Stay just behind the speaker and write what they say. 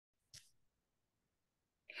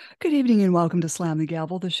Good evening and welcome to Slam the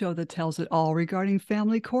Gavel, the show that tells it all regarding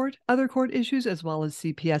family court, other court issues, as well as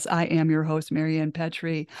CPS. I am your host, Marianne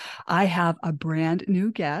Petrie. I have a brand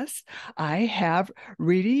new guest. I have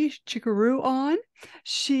Riti Chikkerur on.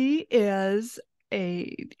 She is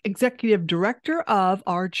a executive director of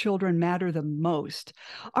Our Children Matter the Most.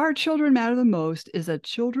 Our Children Matter the Most is a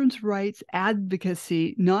children's rights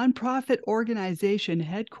advocacy nonprofit organization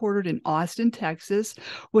headquartered in Austin, Texas,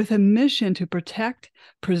 with a mission to protect,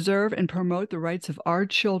 preserve, and promote the rights of our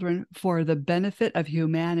children for the benefit of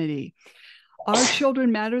humanity. Our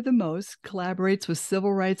Children Matter the Most collaborates with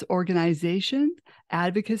civil rights organizations,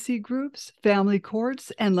 advocacy groups, family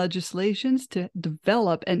courts, and legislations to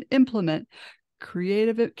develop and implement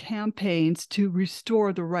creative campaigns to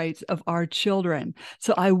restore the rights of our children.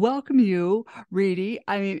 So I welcome you, Riti.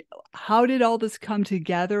 I mean, how did all this come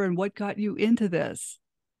together and what got you into this?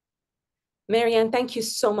 Marianne, thank you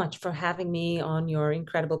so much for having me on your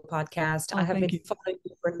incredible podcast. I Oh, have thank been you. following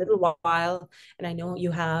you for a little while, and I know you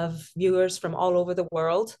have viewers from all over the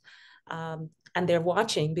world, and they're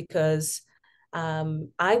watching because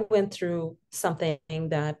I went through something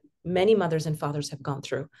that many mothers and fathers have gone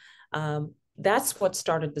through. That's what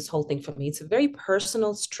started this whole thing for me. It's a very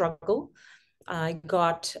personal struggle. I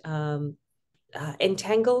got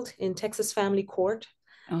entangled in Texas family court.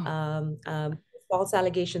 Oh, Um, um, False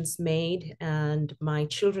allegations made, and my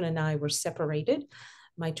children and I were separated.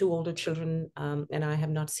 My two older children and I have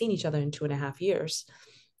not seen each other in 2.5 years.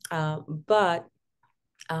 But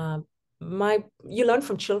my you learn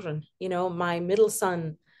from children. You know, my middle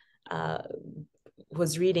son uh,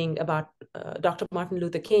 was reading about Dr. Martin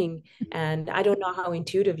Luther King, and I don't know how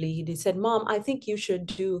intuitively he said, "Mom, I think you should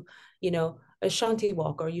do, a Shanti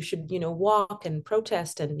Walk, or you should, walk and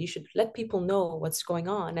protest, and you should let people know what's going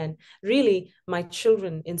on." And really, my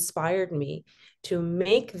children inspired me to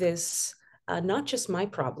make this not just my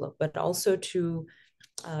problem, but also to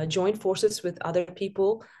join forces with other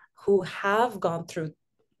people who have gone through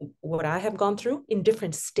what I have gone through in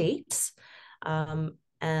different states,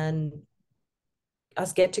 and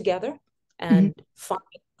us get together mhm. and find,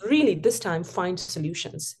 really this time, find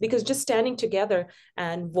solutions, because just standing together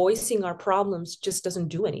and voicing our problems just doesn't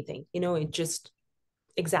do anything. It just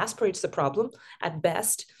exasperates the problem at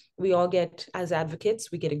best. We all get, as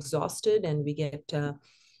advocates, we get exhausted, and we get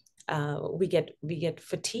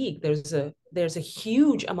fatigued. There's a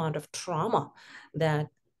huge amount of trauma that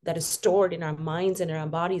is stored in our minds and in our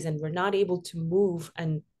bodies, and we're not able to move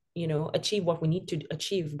and achieve what we need to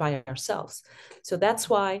achieve by ourselves. So that's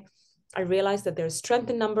why I realized that there's strength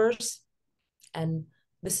in numbers, and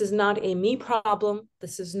this is not a me problem.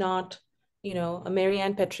 This is not a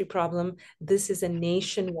Marianne Petrie problem. This is a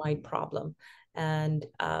nationwide problem. And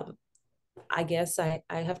I guess I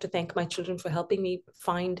have to thank my children for helping me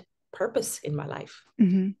find purpose in my life.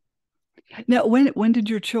 Mhm. Now, when did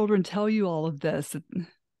your children tell you all of this?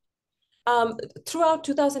 Throughout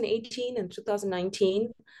 2018 and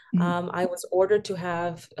 2019, Mhm. I was ordered to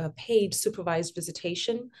have a paid supervised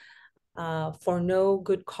visitation for no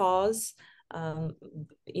good cause. Um,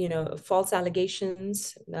 False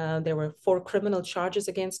allegations. There were 4 criminal charges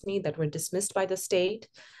against me that were dismissed by the state.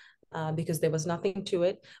 Because there was nothing to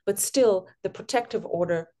it. But still, the protective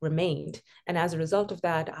order remained. And as a result of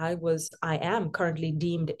that, I am currently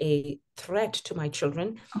deemed a threat to my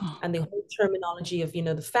children. Oh, And the whole terminology of,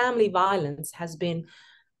 the family violence has been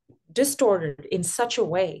distorted in such a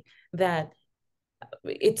way that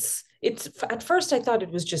it's at first I thought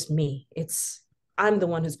it was just me. I'm the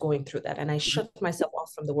one who's going through that. And I shut myself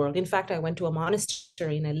off from the world. In fact, I went to a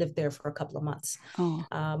monastery and I lived there for a couple of months. oh.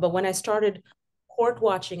 But when I started court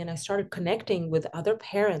watching and I started connecting with other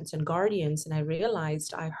parents and guardians, and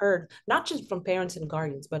I heard not just from parents and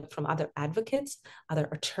guardians, but from other advocates, other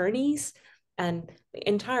attorneys, and the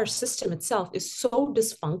entire system itself is so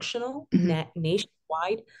dysfunctional Mhm.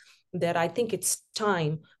 nationwide that I think it's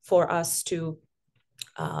time for us to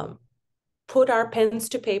um, put our pens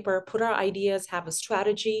to paper, put our ideas, have a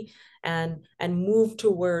strategy, and move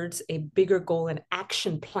towards a bigger goal, an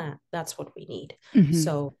action plan. That's what we need. Mhm.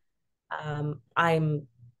 So I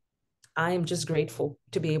am just grateful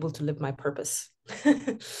to be able to live my purpose.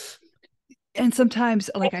 And sometimes,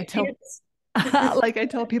 like I tell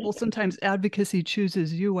people, sometimes advocacy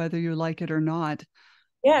chooses you whether you like it or not.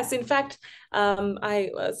 Yes, in fact, I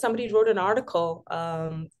somebody wrote an article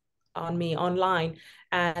on me online,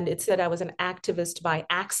 and it said I was an activist by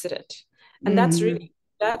accident, and that's Mhm.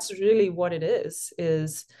 really what it is.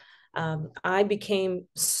 I became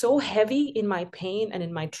so heavy in my pain and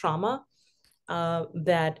in my trauma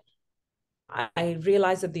that I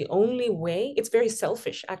realized that the only way, it's very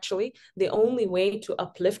selfish actually, the only way to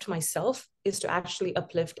uplift myself is to actually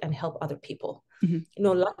uplift and help other people. Mm-hmm. You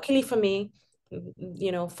know, luckily for me,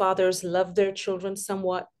 you know, fathers love their children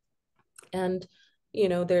somewhat, and you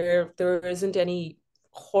know, there isn't any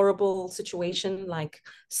horrible situation like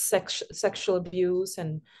sexual abuse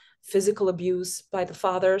and physical abuse by the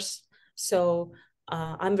fathers. So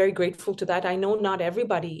I'm very grateful to that. I know not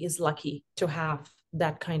everybody is lucky to have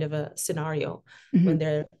that kind of a scenario Mm-hmm. when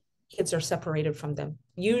their kids are separated from them.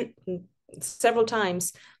 You several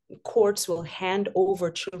times courts will hand over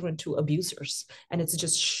children to abusers, and it's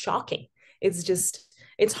just shocking.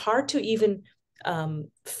 It's hard to even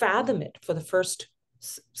fathom it. For the first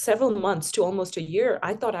several months to almost a year,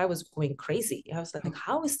 I thought I was going crazy. I was like,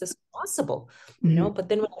 how is this possible? You Mm-hmm. know, but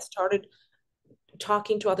then when I started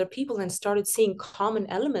talking to other people and started seeing common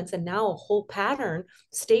elements, and now a whole pattern,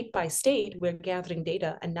 state by state, we're gathering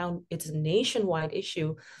data, and now it's a nationwide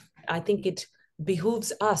issue. I think it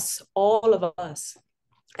behooves us, all of us,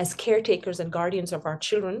 as caretakers and guardians of our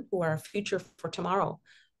children, who are our future for tomorrow,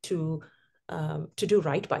 to do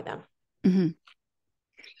right by them. Mm-hmm.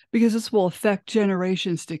 Because this will affect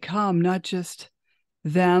generations to come, not just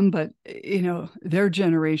them, but you know, their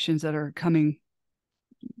generations that are coming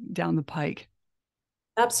down the pike.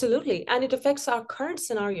 Absolutely. And it affects our current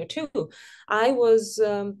scenario too. I was,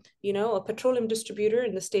 you know, a petroleum distributor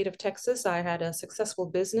in the state of Texas. I had a successful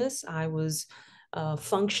business. I was a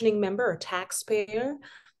functioning member, a taxpayer.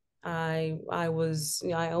 I was, you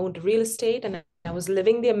know, I owned real estate, and I was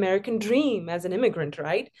living the American dream as an immigrant,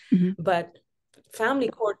 right? Mm-hmm. But family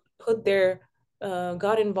court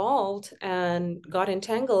got involved and got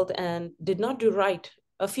entangled and did not do right.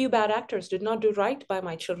 A few bad actors did not do right by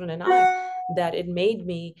my children and I, that it made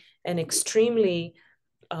me an extremely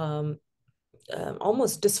um,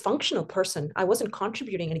 almost dysfunctional person. I wasn't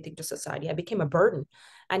contributing anything to society. I became a burden.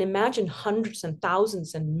 And imagine hundreds and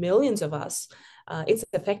thousands and millions of us. It's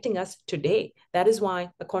affecting us today. That is why,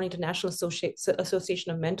 according to National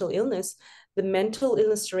Association of Mental Illness, the mental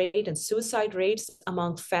illness rate and suicide rates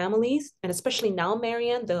among families, and especially now,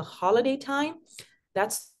 Marianne, the holiday time,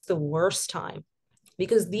 that's the worst time,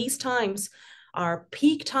 because these times are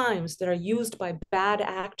peak times that are used by bad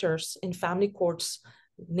actors in family courts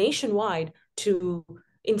nationwide to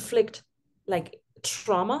inflict like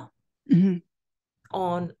trauma Mm-hmm.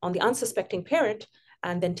 on the unsuspecting parent,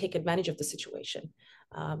 and then take advantage of the situation.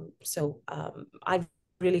 I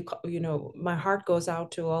really, you know, my heart goes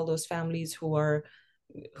out to all those families who are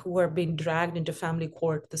being dragged into family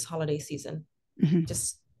court this holiday season. Mm-hmm.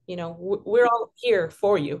 Just, you know, we're all here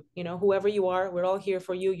for you. You know, whoever you are, we're all here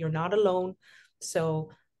for you. You're not alone. So,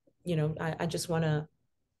 you know, I just want to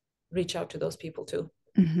reach out to those people too.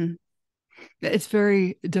 Mm-hmm. It's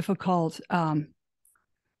very difficult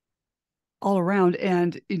all around,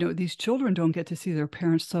 and you know, these children don't get to see their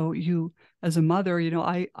parents. So you, as a mother, you know,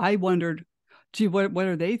 I wondered, gee, what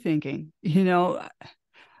are they thinking? You know,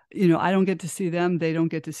 I don't get to see them, they don't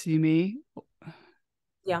get to see me.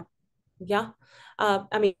 Yeah. Yeah.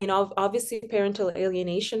 I mean, you know, obviously parental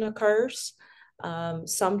alienation occurs.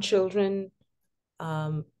 Some children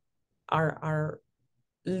um, are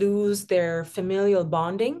lose their familial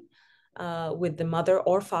bonding with the mother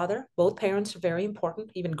or father. Both parents are very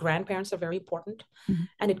important. Even grandparents are very important. Mm-hmm.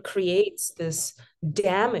 And it creates this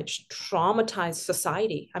damaged, traumatized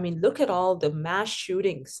society. I mean, look at all the mass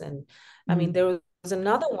shootings. And I mean, there was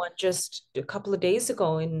another one just a couple of days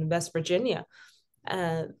ago in West Virginia.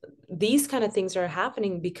 Uh, these kind of things are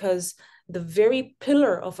happening because the very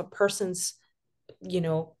pillar of a person's, you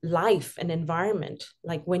know, life and environment,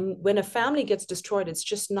 like when a family gets destroyed, it's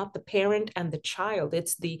just not the parent and the child,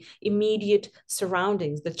 it's the immediate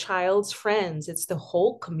surroundings, the child's friends, it's the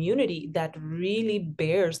whole community that really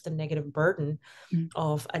bears the negative burden Mm-hmm.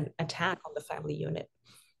 of an attack on the family unit.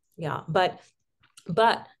 Yeah, but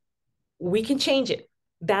we can change it.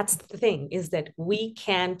 That's the thing, is that we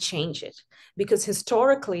can change it, because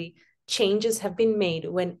historically changes have been made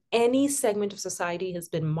when any segment of society has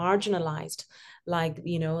been marginalized, like,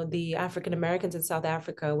 you know, the African Americans in South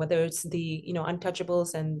Africa, whether it's the, you know,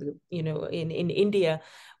 untouchables and, you know, in India,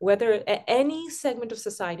 whether any segment of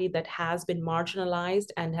society that has been marginalized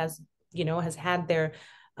and has, you know, has had their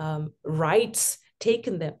rights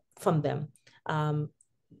taken from them,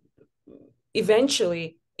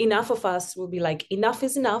 eventually enough of us will be like, enough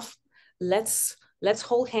is enough. Let's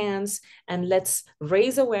hold hands and let's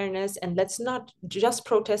raise awareness, and let's not just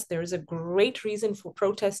protest. There is a great reason for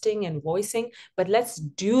protesting and voicing, but let's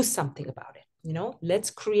do something about it. You know,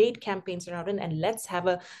 let's create campaigns around it, and let's have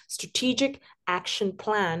a strategic action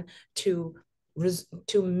plan to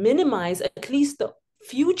minimize at least the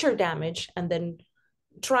future damage and then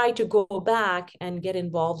try to go back and get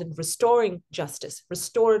involved in restoring justice,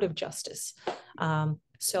 restorative justice.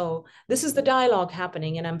 So this is the dialogue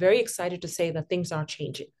happening, and I'm very excited to say that things are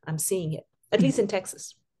changing. I'm seeing it, at least in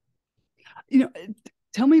Texas.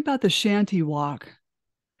 Tell me about the Shanti Walk.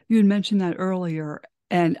 You had mentioned that earlier,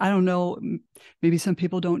 and I don't know, maybe some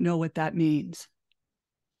people don't know what that means.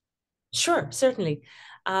 Sure, certainly.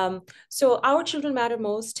 So Our Children Matter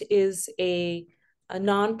Most is a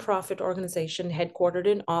nonprofit organization headquartered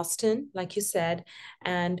in Austin, like you said,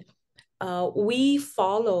 and we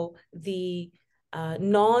follow the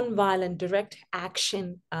nonviolent direct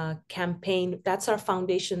action campaign. That's our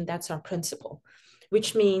foundation, that's our principle,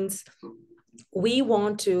 which means we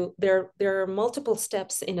want to, there are multiple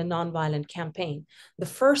steps in a nonviolent campaign. The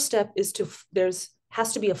first step is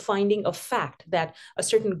has to be a finding of fact that a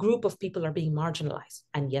certain group of people are being marginalized.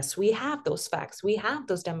 And yes, we have those facts, we have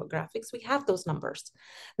those demographics, we have those numbers.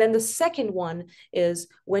 Then the second one is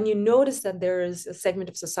when you notice that there is a segment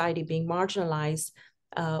of society being marginalized,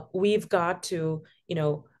 we've got to,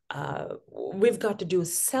 we've got to do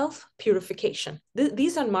self-purification.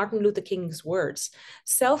 These are Martin Luther King's words.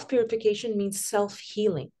 Self-purification means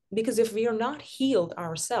self-healing, because if we are not healed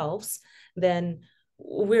ourselves, then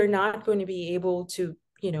we're not going to be able to,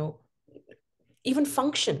 even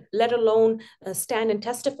function, let alone stand and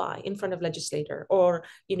testify in front of legislator, or,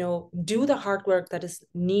 do the hard work that is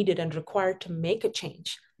needed and required to make a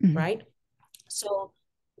change, right? So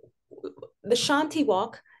the Shanti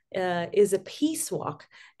Walk is a peace walk,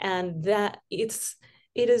 and that it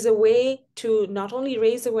is a way to not only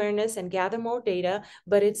raise awareness and gather more data,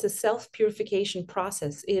 but it's a self-purification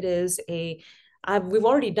process. It is we've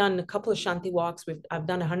already done a couple of Shanti Walks. I've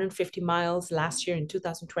done 150 miles last year in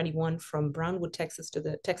 2021 from Brownwood, Texas to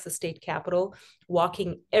the Texas State Capitol,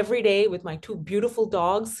 walking every day with my two beautiful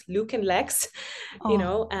dogs, Luke and Lex,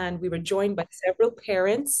 and we were joined by several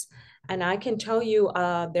parents. And I can tell you,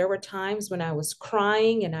 there were times when I was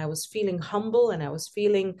crying and I was feeling humble and I was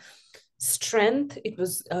feeling strength. It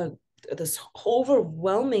was this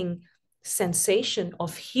overwhelming sensation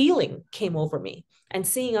of healing came over me. And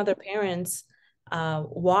seeing other parents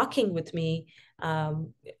walking with me,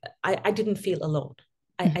 I didn't feel alone.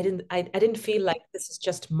 I didn't feel like this is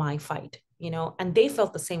just my fight, and they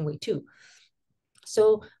felt the same way too.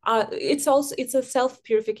 So it's a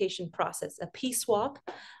self-purification process, a peace walk.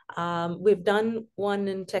 We've done one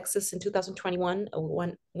in Texas in 2021.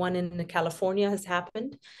 One in California has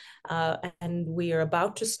happened, and we are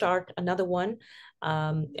about to start another one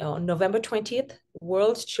on November 20th,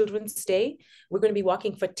 World Children's Day. We're going to be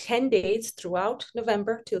walking for 10 days throughout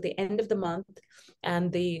November till the end of the month,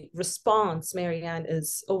 and the response, Marianne,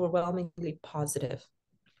 is overwhelmingly positive.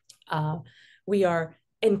 We are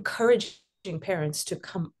encouraging parents to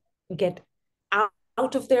come get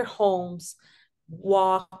out of their homes,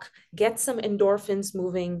 walk, get some endorphins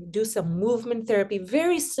moving, do some movement therapy.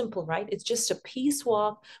 Very simple, right? It's just a peace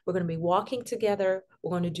walk. We're going to be walking together.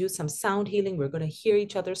 We're going to do some sound healing. We're going to hear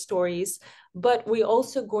each other's stories, but we're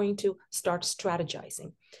also going to start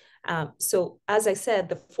strategizing. So as I said,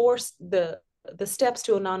 the steps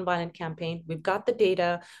to a nonviolent campaign, we've got the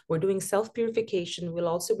data, we're doing self-purification. We'll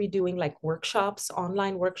also be doing like workshops,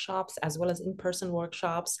 online workshops, as well as in-person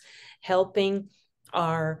workshops, helping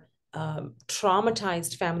our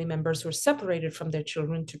traumatized family members who are separated from their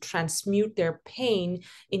children to transmute their pain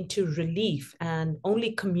into relief. And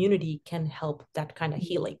only community can help that kind of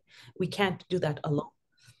healing. We can't do that alone.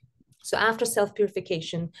 So after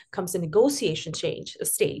self-purification comes a negotiation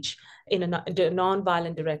stage in a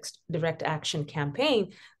nonviolent direct action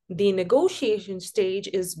campaign. The negotiation stage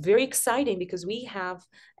is very exciting because we have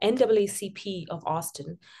NAACP of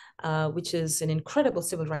Austin, which is an incredible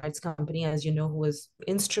civil rights company, as you know, who was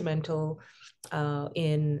instrumental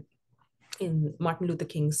in Martin Luther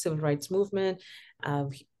King's civil rights movement.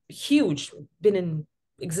 Huge, been in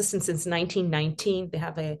existence since 1919. They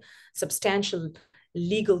have a substantial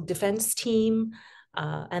legal defense team,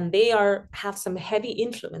 and they have some heavy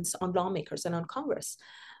influence on lawmakers and on Congress.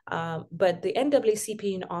 But the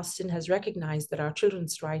NAACP in Austin has recognized that our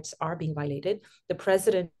children's rights are being violated. The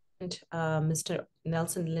president, Mr.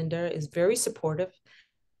 Nelson Linder, is very supportive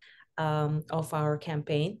of our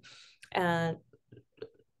campaign. And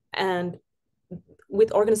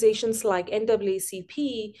with organizations like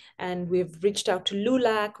NAACP, and we've reached out to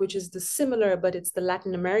LULAC, which is the similar, but it's the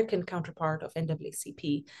Latin American counterpart of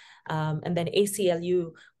NAACP, and then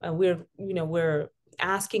ACLU. We're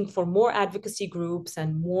asking for more advocacy groups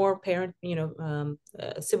and more parent,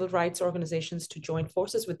 civil rights organizations to join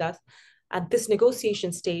forces with us. At this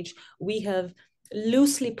negotiation stage, we have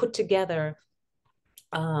loosely put together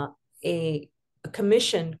a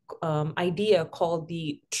commission idea called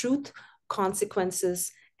the Truth,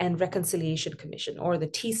 Consequences, and Reconciliation Commission, or the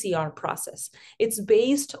TCR process. It's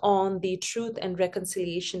based on the Truth and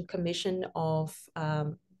Reconciliation Commission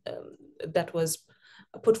that was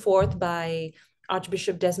put forth by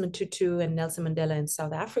Archbishop Desmond Tutu and Nelson Mandela in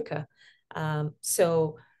South Africa. And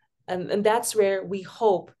that's where we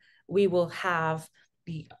hope we will have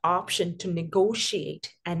the option to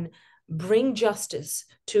negotiate and bring justice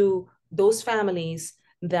to those families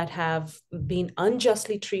that have been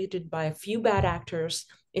unjustly treated by a few bad actors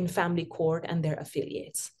in family court and their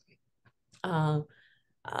affiliates. And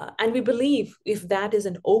we believe if that is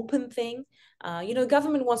an open thing, the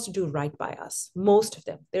government wants to do right by us, most of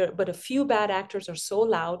them. But a few bad actors are so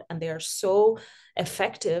loud and they are so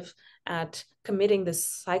effective at committing this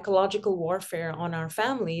psychological warfare on our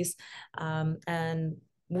families. And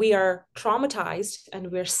we are traumatized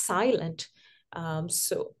and we're silent.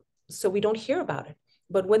 So we don't hear about it.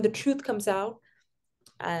 But when the truth comes out,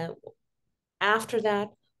 after that,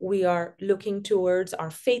 we are looking towards our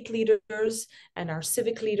faith leaders and our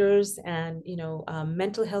civic leaders and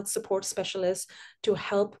mental health support specialists to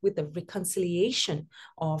help with the reconciliation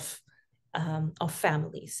of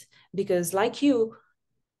families. Because like you,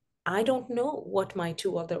 I don't know what my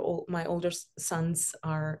older sons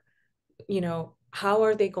are, how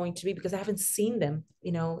are they going to be, because I haven't seen them,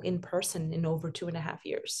 in person in over 2.5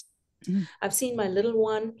 years. Mm. I've seen my little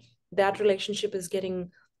one, that relationship is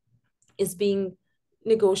being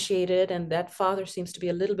negotiated, and that father seems to be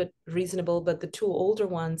a little bit reasonable, but the two older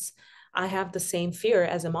ones, I have the same fear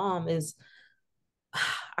as a mom is,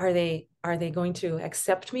 are they going to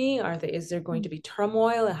accept me? Is there going to be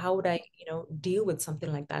turmoil? How would I, deal with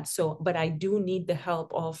something like that? So, but I do need the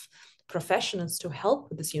help of professionals to help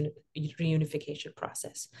with this reunification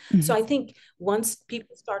process. Mm-hmm. So I think once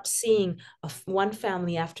people start seeing one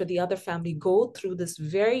family after the other family go through this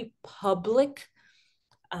very public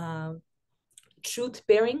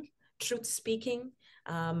truth-bearing, truth-speaking,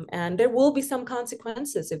 and there will be some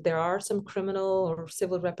consequences. If there are some criminal or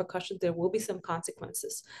civil repercussions, there will be some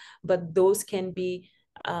consequences. But those can be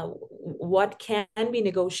what can be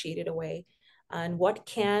negotiated away and what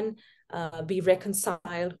can be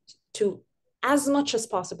reconciled to, as much as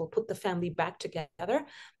possible, put the family back together.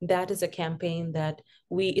 That is a campaign that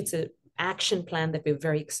it's an action plan that we're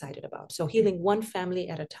very excited about. So healing one family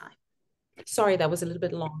at a time. Sorry, that was a little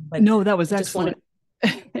bit long, but no, that was excellent.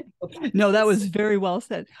 No, that was very well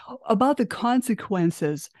said. About the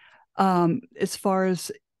consequences, as far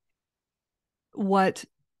as what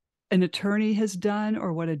an attorney has done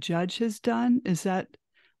or what a judge has done, is that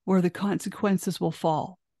where the consequences will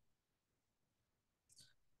fall?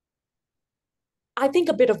 I think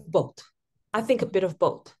a bit of both.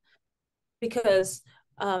 Because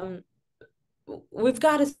we've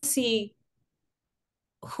got to see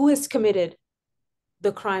who has committed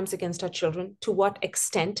the crimes against our children, to what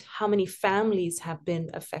extent, how many families have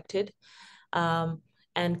been affected, and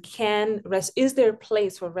is there a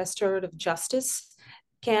place for restorative justice?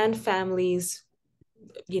 Can families,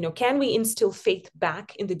 can we instill faith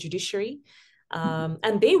back in the judiciary?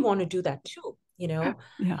 And they want to do that too, Yeah.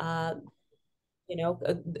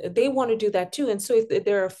 They want to do that too. And so if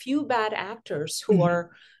there are a few bad actors who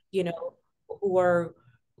are, who are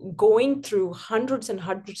going through hundreds and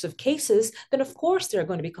hundreds of cases, then of course there are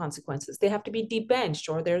going to be consequences. They have to be debenched,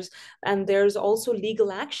 or there's also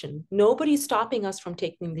legal action. Nobody's stopping us from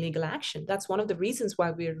taking legal action. That's one of the reasons why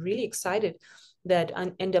we're really excited that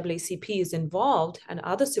NAACP is involved and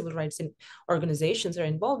other civil rights organizations are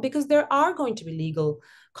involved, because there are going to be legal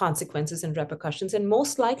consequences and repercussions, and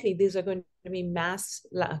most likely these are going to be mass,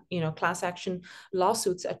 class action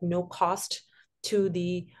lawsuits at no cost to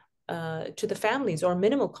the families, or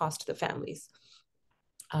minimal cost to the families.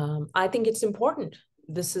 I think it's important.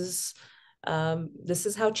 This is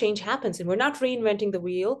how change happens, and we're not reinventing the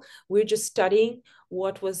wheel. We're just studying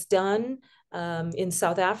what was done in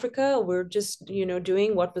South Africa. We're just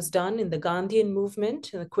doing what was done in the Gandhian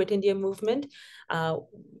movement, the Quit India movement.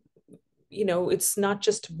 It's not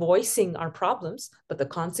just voicing our problems, but the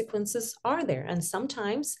consequences are there. And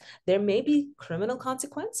sometimes there may be criminal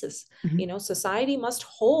consequences. Mm-hmm. Society must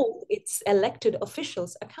hold its elected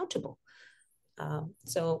officials accountable.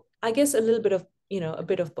 So I guess a little bit of, a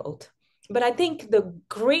bit of both. But I think the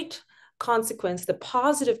great consequence, the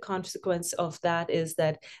positive consequence of that is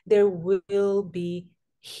that there will be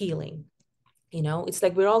healing. It's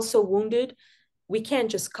like we're all so wounded. We can't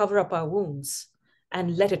just cover up our wounds.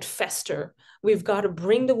 and let it fester. We've got to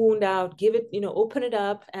bring the wound out, give it, open it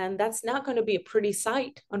up. And that's not going to be a pretty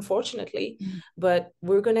sight, unfortunately. Mm. But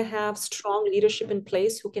we're going to have strong leadership in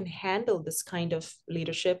place who can handle this kind of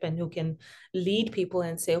leadership and who can lead people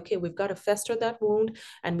and say, okay, we've got to fester that wound,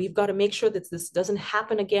 and we've got to make sure that this doesn't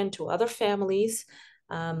happen again to other families.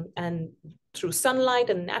 And through sunlight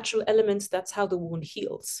and natural elements, that's how the wound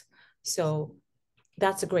heals. So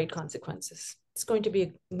that's a great consequences. It's going to be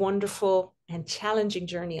a wonderful and challenging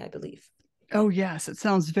journey, I believe. Oh, yes.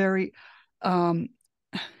 Um,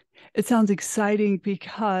 it sounds exciting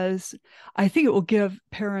because I think it will give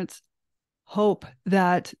parents hope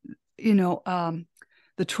that,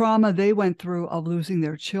 the trauma they went through of losing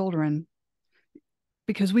their children,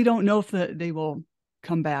 because we don't know if they will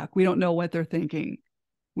come back. We don't know what they're thinking.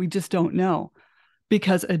 We just don't know,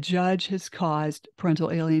 because a judge has caused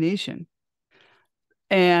parental alienation,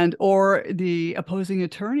 and or the opposing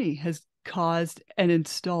attorney has caused and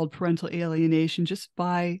installed parental alienation just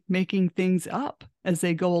by making things up as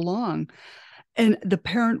they go along. And the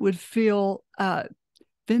parent would feel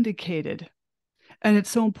vindicated. And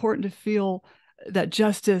it's so important to feel that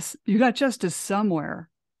you got justice somewhere.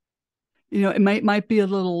 It might be a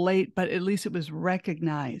little late, but at least it was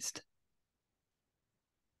recognized.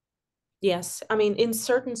 Yes. I mean, in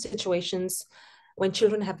certain situations, when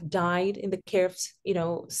children have died in the care of,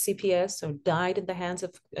 CPS, or died in the hands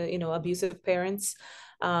of, abusive parents,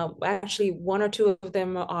 actually, one or two of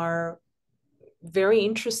them are very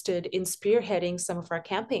interested in spearheading some of our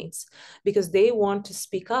campaigns because they want to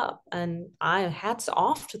speak up. And I hats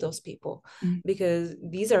off to those people, Mm. because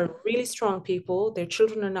these are really strong people. Their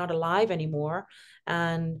children are not alive anymore,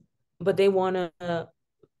 but they want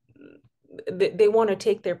to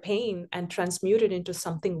take their pain and transmute it into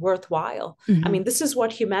something worthwhile. I Mm-hmm. mean, this is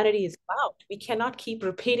what humanity is about. We cannot keep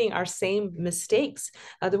repeating our same mistakes.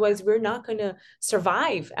 Otherwise, we're not going to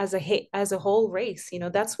survive as a whole race.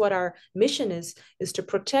 That's what our mission is to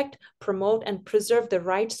protect, promote, and preserve the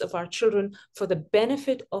rights of our children for the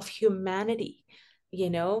benefit of humanity, you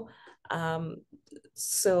know. Um,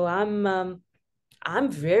 so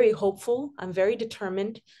I'm very hopeful. I'm very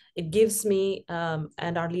determined. It gives me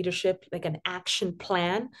and our leadership like an action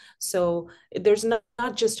plan. So there's not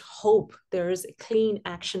just hope, there is a clean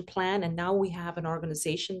action plan. And now we have an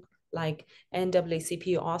organization like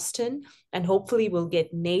NAACP Austin, and hopefully we'll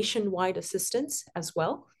get nationwide assistance as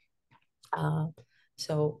well. Uh,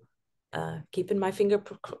 so keeping my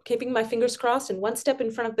fingers crossed, and one step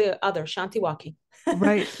in front of the other, Shanti walking.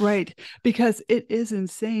 Right, right. Because it is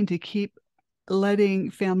insane to keep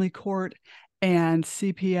letting family court and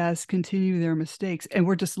CPS continue their mistakes. And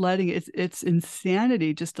we're just letting it's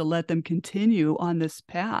insanity just to let them continue on this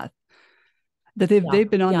path that Yeah, they've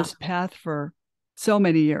been on yeah. this path for so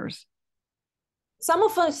many years. Some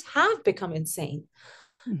of us have become insane,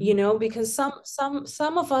 Mm-hmm. because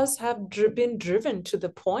some of us have been driven to the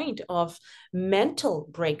point of mental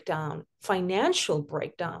breakdown, financial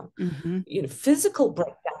breakdown, Mm-hmm. physical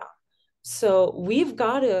breakdown. So we've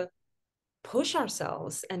got to push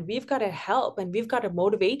ourselves, and we've got to help, and we've got to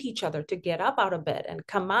motivate each other to get up out of bed and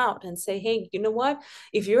come out and say, hey, you know what,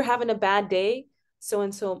 if you're having a bad day, so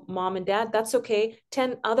and so, mom and dad, that's okay,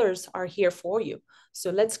 10 others are here for you. So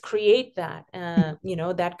let's create that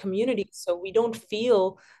that community, so we don't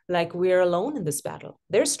feel like we're alone in this battle.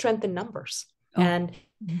 There's strength in numbers. Oh. And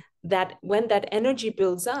that when that energy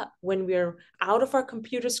builds up, when we're out of our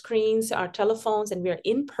computer screens, our telephones, and we're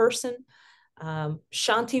in person,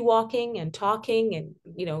 Shanti walking and talking and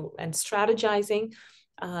and strategizing,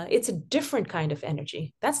 it's a different kind of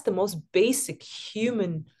energy. That's the most basic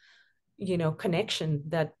human connection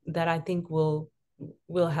that I think will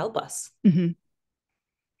help us. Mm-hmm.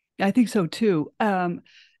 I think so too.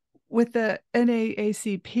 With the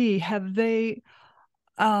NAACP, have they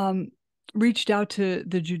um, reached out to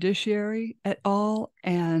the judiciary at all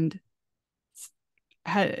and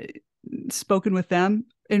had spoken with them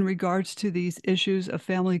in regards to these issues of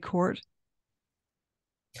family court?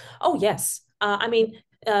 Oh yes, I mean,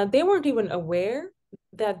 they weren't even aware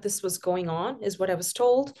that this was going on, is what I was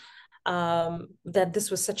told. That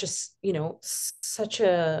this was such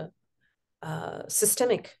a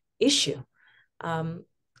systemic issue. Um,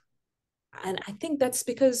 and I think that's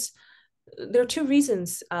because there are two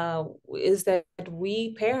reasons. Is that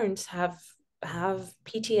we parents have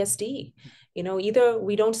PTSD. Either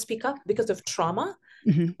we don't speak up because of trauma,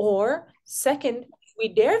 Mm-hmm. or second, if we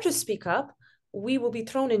dare to speak up, we will be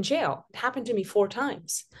thrown in jail. It happened to me 4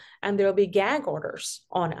 times, and there'll be gag orders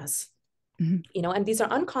on us. Mm-hmm. And these are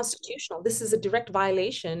unconstitutional. This is a direct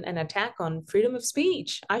violation and attack on freedom of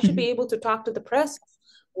speech. I should Mm-hmm. be able to talk to the press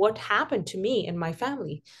what happened to me and my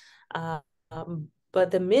family. Um,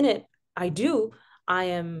 But the minute I do, I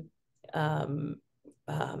am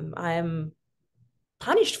I am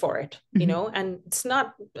punished for it, you know, and it's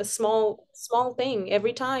not a small thing.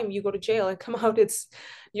 Every time you go to jail and come out, it's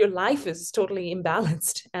your life is totally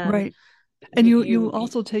imbalanced, and Right. And you you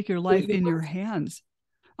also take your you, life you in your hands.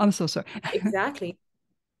 I'm so sorry. exactly.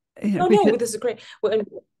 Yeah, No, because no, this is great. Well, and,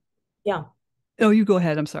 yeah. oh, you go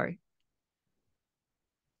ahead. I'm sorry.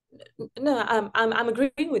 No, I'm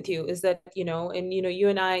agreeing with you. Is that, you know, and you know, you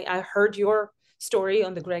and I heard your story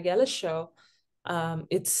on the Greg Ellis show.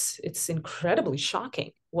 It's incredibly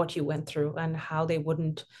shocking what you went through and how they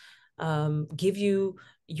wouldn't give you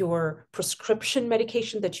your prescription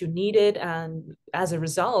medication that you needed, and as a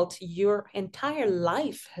result, your entire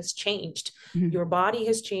life has changed. Mm-hmm. Your body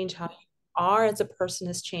has changed. How you are as a person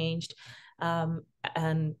has changed,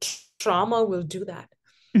 and trauma will do that.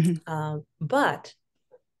 Mm-hmm. But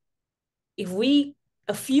if we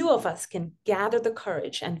a few of us can gather the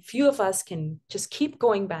courage and few of us can just keep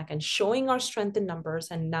going back and showing our strength in numbers,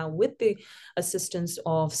 and now with the assistance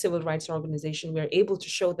of civil rights organization we're able to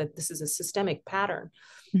show that this is a systemic pattern,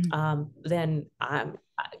 Mm-hmm. then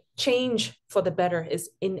change for the better is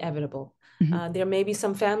inevitable. Mm-hmm. There may be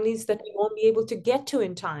some families that we won't be able to get to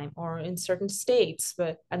in time or in certain states,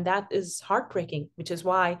 and that is heartbreaking, which is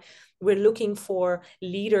why we're looking for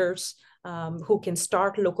leaders who can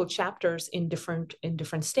start local chapters in different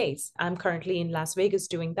states. I'm currently in Las Vegas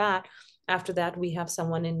doing that. After that, we have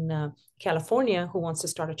someone in California who wants to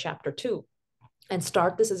start a chapter too, and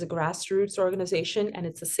start this as a grassroots organization. And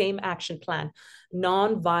it's the same action plan,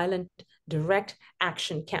 non-violent, direct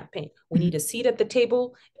action campaign. We need a seat at the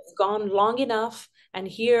table. It's gone long enough. And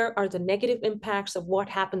here are the negative impacts of what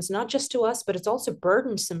happens, not just to us, but it's also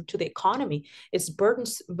burdensome to the economy. It's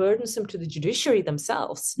burdensome to the judiciary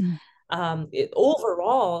themselves. Mm-hmm.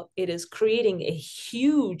 Overall, it is creating a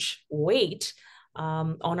huge weight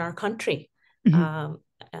on our country. Mm-hmm.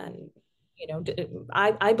 And you know,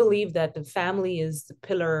 I believe that the family is the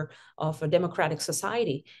pillar of a democratic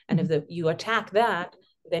society, and Mm-hmm. if you attack that,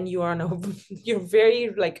 then you are no, you're very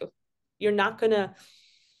like, you're not gonna,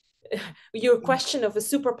 your question of a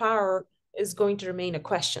superpower is going to remain a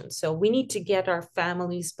question. So we need to get our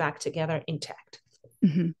families back together intact.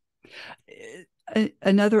 Mm-hmm.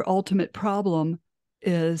 Another ultimate problem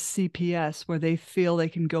is CPS, where they feel they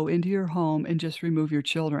can go into your home and just remove your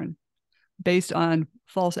children based on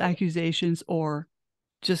false accusations, or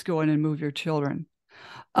just go in and move your children.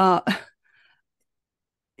 Uh,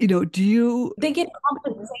 do you? They get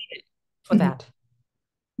compensated for Mhm. that.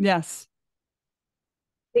 Yes.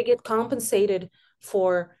 They get compensated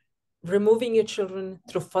for removing your children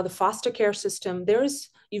through for the foster care system.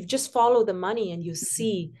 You just follow the money and you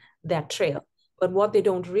see that trail. But what they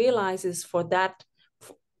don't realize is for the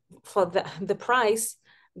price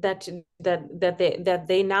that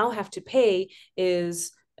they now have to pay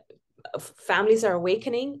is families are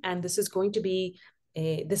awakening, and this is going to be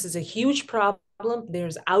this is a huge problem.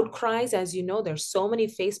 There's outcries, as you know, there's so many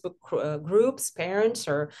Facebook groups. Parents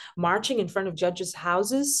are marching in front of judges'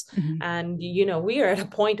 houses, Mm-hmm. and you know, we are at a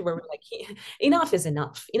point where we're like, enough is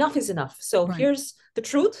enough, enough is enough. So Right. here's the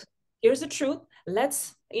truth.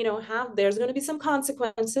 Let's, you know, there's going to be some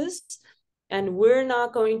consequences, and we're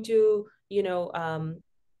not going to, you know,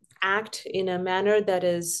 act in a manner that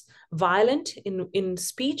is violent in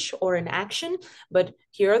speech or in action, but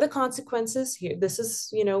here are the consequences. Here, this is,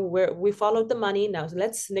 you know, where we followed the money. Now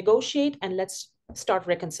let's negotiate and let's start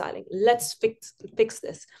reconciling. Let's fix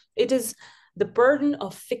this. It is the burden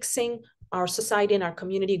of fixing our society and our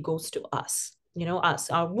community goes to us, you know, us,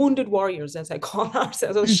 our wounded warriors, as I call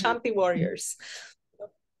ourselves, those Mm-hmm. Shanti warriors.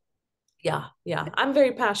 Yeah, I'm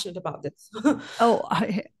very passionate about this. Oh,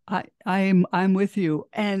 I'm with you.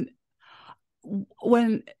 And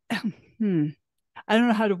when I don't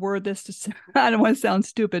know how to word this, I don't want to sound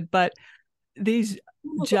stupid, but these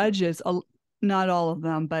judges, not all of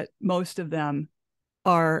them, but most of them,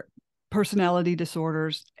 are personality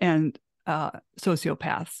disorders and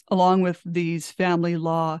sociopaths, along with these family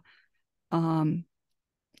law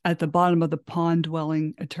at the bottom of the pond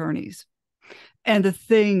dwelling attorneys. And the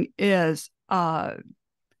thing is,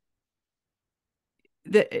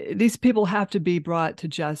 these people have to be brought to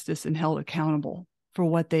justice and held accountable for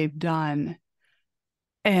what they've done.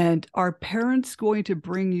 And are parents going to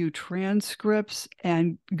bring you transcripts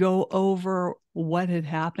and go over what had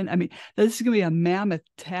happened? I mean, this is going to be a mammoth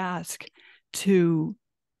task to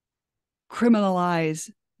criminalize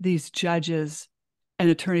these judges and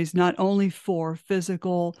attorneys, not only for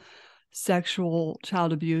physical, sexual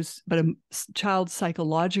child abuse, but a child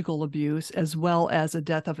psychological abuse, as well as a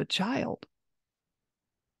death of a child.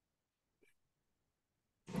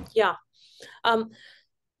 Yeah.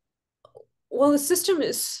 Well, the system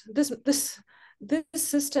is this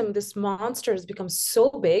system, this monster has become so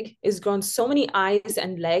big, is grown so many eyes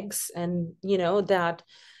and legs, and that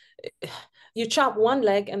you chop one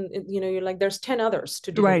leg and you're like, there's 10 others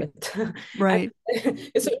to deal Right. with. Right.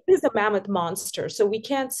 It is a mammoth monster. So we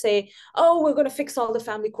can't say, oh, we're going to fix all the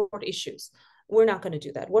family court issues. We're not going to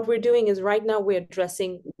do that. What we're doing is right now we're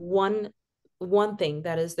addressing one thing,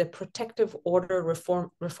 that is the protective order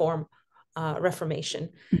reformation.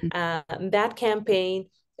 That campaign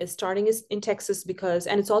is starting in Texas because,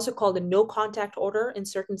 and it's also called a no contact order in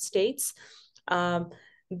certain states.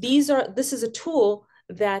 This is a tool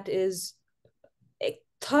that is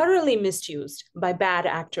thoroughly misused by bad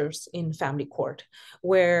actors in family court,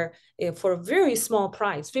 where for a very small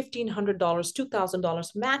price, $1,500,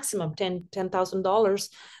 $2,000, maximum $10,000,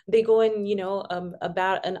 they go in,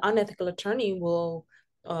 about an unethical attorney will,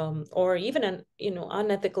 or even an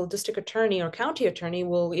unethical district attorney or county attorney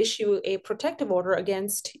will issue a protective order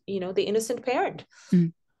against the innocent parent.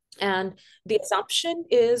 And the assumption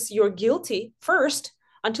is you're guilty first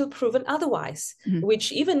until proven otherwise,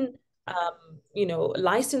 which even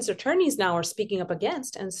licensed attorneys now are speaking up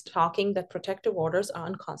against and talking that protective orders are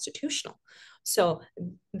unconstitutional. So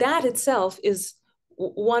that itself is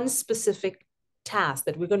one specific task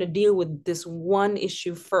that we're going to deal with, this one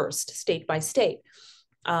issue first, state by state.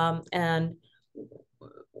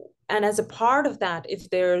 And as a part of that,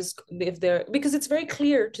 because it's very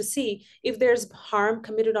clear to see if there's harm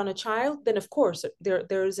committed on a child, then of course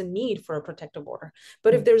there is a need for a protective order.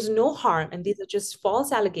 But if there's no harm and these are just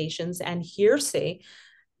false allegations and hearsay,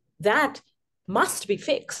 that must be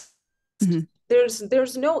fixed.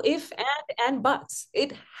 There's no if and buts.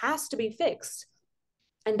 It has to be fixed.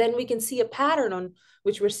 And then we can see a pattern on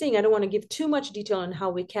which we're seeing. I don't want to give too much detail on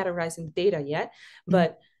how we're categorizing the data yet,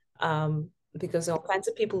 but because all kinds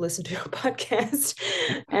of people listen to your podcast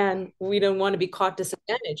and we don't want to be caught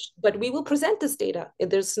disadvantaged, but we will present this data.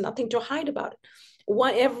 There's nothing to hide about it.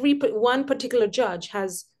 One particular judge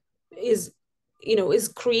is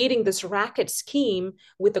creating this racket scheme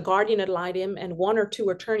with the guardian ad litem and one or two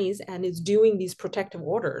attorneys, and is doing these protective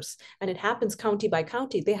orders, and it happens county by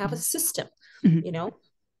county. They have a system, So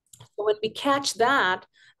when we catch that,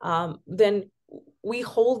 then we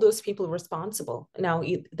hold those people responsible. Now,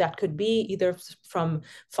 that could be either from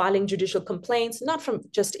filing judicial complaints, not from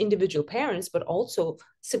just individual parents, but also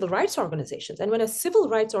civil rights organizations. And when a civil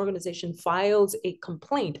rights organization files a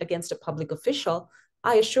complaint against a public official,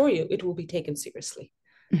 I assure you it will be taken seriously.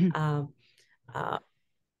 And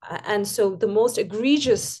so the most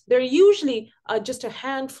egregious, there are usually just a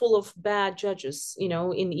handful of bad judges,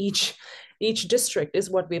 in each district, is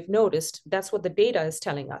what we've noticed. That's what the data is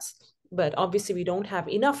telling us. But obviously we don't have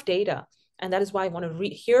enough data. And that is why I want to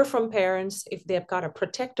hear from parents if they've got a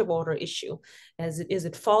protective order issue. Is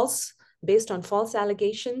it false, based on false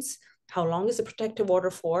allegations? How long is the protective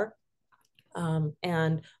order for?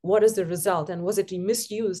 And what is the result? And was it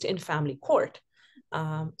misused in family court?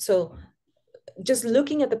 So just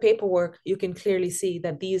looking at the paperwork, you can clearly see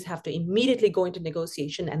that these have to immediately go into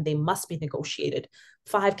negotiation, and they must be negotiated.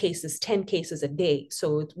 5 cases, 10 cases a day.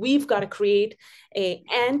 So we've got to create an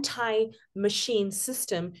anti-machine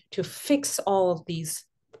system to fix all of these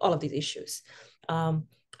issues. The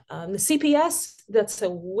CPS, that's a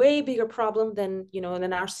way bigger problem than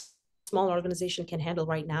our small organization can handle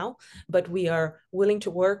right now, but we are willing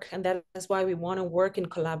to work, and that is why we want to work in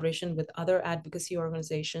collaboration with other advocacy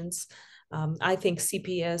organizations. I think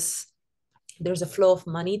CPS, there's a flow of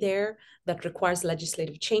money there that requires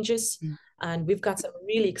legislative changes. And we've got some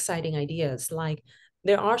really exciting ideas. Like,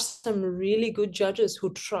 there are some really good judges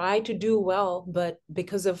who try to do well, but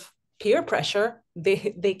because of peer pressure,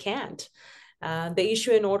 they can't. They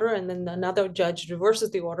issue an order, and then another judge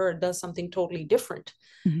reverses the order and does something totally different.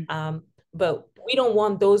 But we don't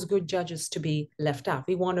want those good judges to be left out.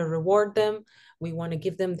 We want to reward them. We want to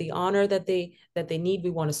give them the honor that they need. We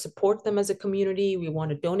want to support them as a community. We want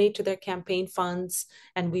to donate to their campaign funds,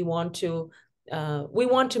 and we want to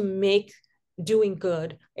make doing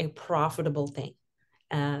good a profitable thing.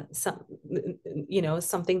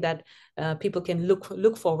 Something that people can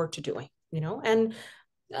look forward to doing.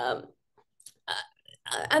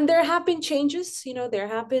 And there have been changes. There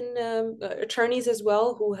have been attorneys as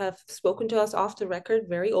well who have spoken to us off the record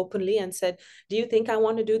very openly and said, do you think I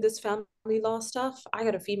want to do this family law stuff? I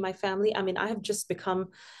got to feed my family. I mean, I have just become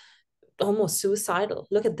almost suicidal.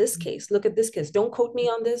 Look at this case. Look at this case. Don't quote me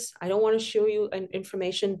on this. I don't want to show you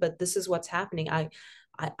information, but this is what's happening. I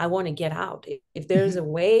want to get out. If there's a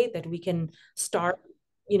way that we can start,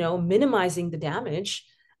 minimizing the damage,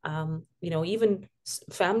 even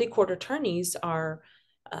family court attorneys are,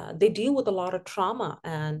 they deal with a lot of trauma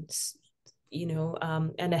and,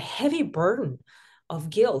 and a heavy burden of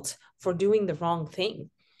guilt for doing the wrong thing.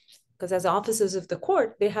 Because as officers of the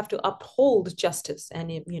court, they have to uphold justice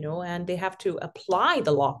and, and they have to apply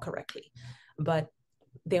the law correctly. But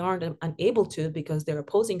they aren't unable to because their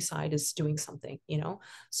opposing side is doing something,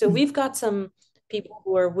 So we've got some people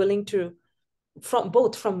who are willing to, from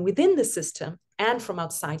within the system and from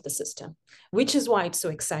outside the system, which is why it's so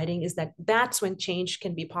exciting, is that's when change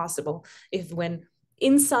can be possible. If when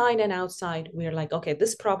inside and outside, we're like, okay,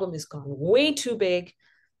 this problem has gone way too big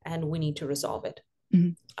and we need to resolve it.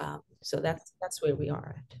 So that's where we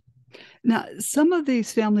are at. Now, some of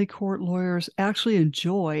these family court lawyers actually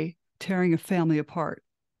enjoy tearing a family apart.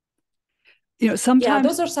 Sometimes. Yeah,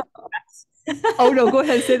 those are psychopaths. Oh no, go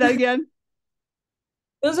ahead, say that again.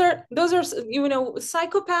 Those are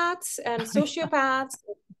psychopaths and sociopaths,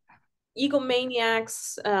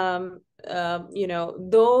 egomaniacs.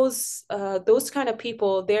 Those kind of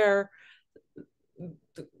people. They're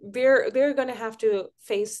going to have to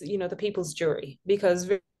face the people's jury,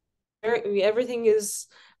 because everything is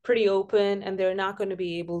pretty open, and they're not going to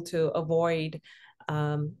be able to avoid.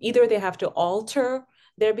 Either they have to alter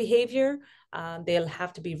their behavior, they'll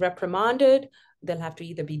have to be reprimanded, they'll have to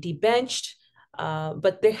either be debenched,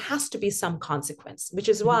 but there has to be some consequence, which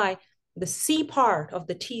is why the C part of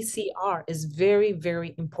the TCR is very,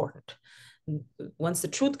 very important. Once the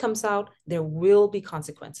truth comes out, there will be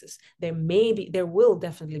consequences. There will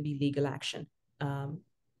definitely be legal action. And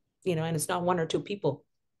it's not one or two people.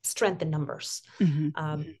 Strength in numbers. And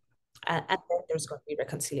then there's going to be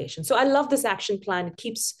reconciliation. So I love this action plan. It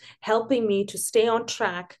keeps helping me to stay on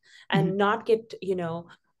track and not get,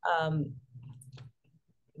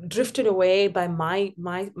 drifted away by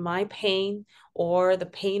my pain or the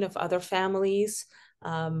pain of other families.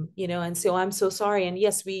 And so I'm so sorry. And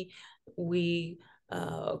yes, we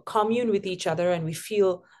commune with each other and we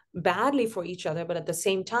feel badly for each other, but at the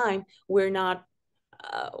same time, we're not,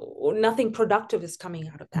 nothing productive is coming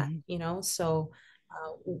out of that, So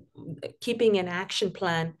keeping an action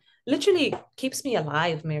plan literally keeps me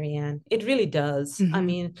alive, Marianne. It really does. I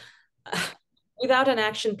mean, without an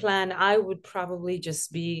action plan, I would probably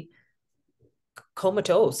just be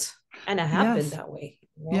comatose, and I have been that way.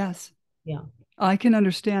 Yes. Yeah. I can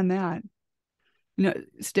understand that.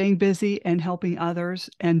 Staying busy and helping others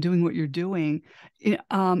and doing what you're doing.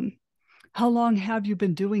 How long have you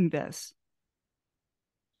been doing this?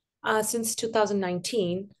 Since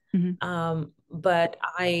 2019. But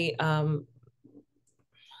I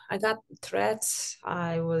got threats.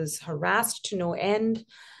 I was harassed to no end.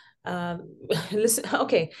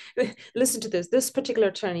 Listen to this. This particular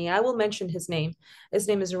attorney, I will mention his name. His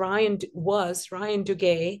name is Ryan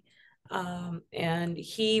Duguay, and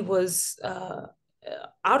he was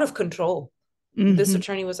out of control. This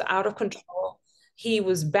attorney was out of control. He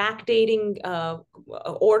was backdating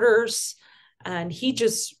orders, and he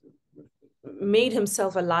just made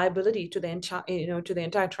himself a liability to the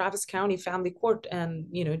entire Travis County Family Court and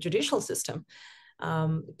judicial system.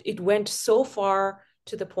 It went so far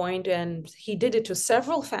to the point, and he did it to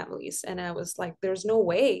several families. And I was like, there's no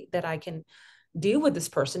way that I can deal with this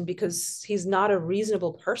person, because he's not a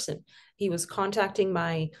reasonable person. He was contacting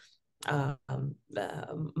my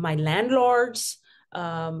landlords,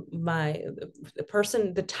 the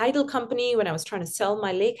title company when I was trying to sell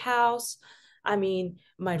my lake house. I mean,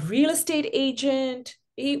 my real estate agent,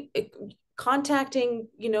 contacting,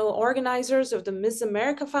 organizers of the Miss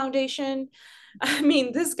America Foundation. I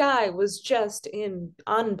mean, this guy was just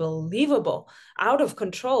unbelievable, out of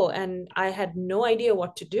control. And I had no idea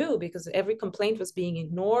what to do, because every complaint was being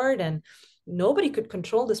ignored and nobody could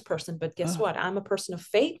control this person. But guess what? I'm a person of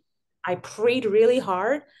faith. I prayed really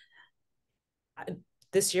hard.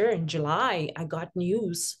 This year in July, I got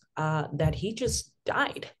news that he just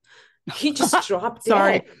died. He just dropped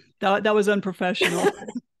Sorry, dead. that was unprofessional.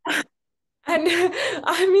 And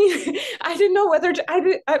I mean, I didn't know whether to,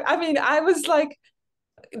 I was like,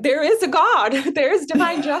 there is a God, there is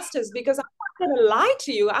divine justice, because I'm not going to lie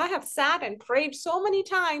to you. I have sat and prayed so many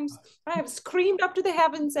times. I have screamed up to the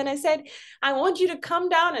heavens and I said, I want you to come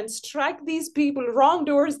down and strike these people,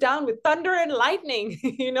 wrongdoers, down with thunder and lightning.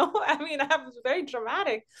 I mean, I was very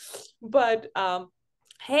dramatic, but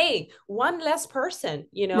hey, one less person,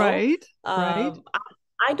 Right. I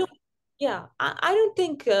don't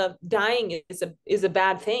think dying is a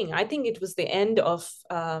bad thing. I think it was the end of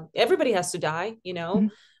everybody has to die.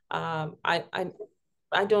 I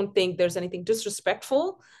don't think there's anything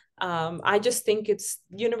disrespectful. I just think it's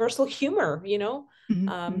universal humor.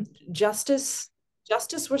 Justice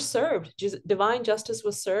was served. Divine justice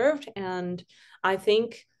was served, and I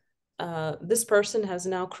think this person has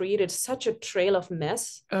now created such a trail of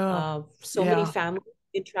mess, Oh, so many yeah. families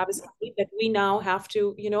in Travis County that we now have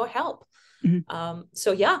to, help. Mhm.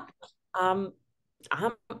 So yeah, um,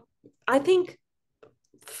 um, I think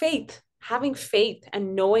having faith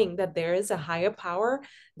and knowing that there is a higher power,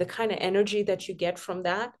 the kind of energy that you get from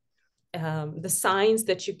that, the signs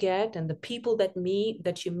that you get and the people that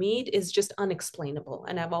you meet is just unexplainable.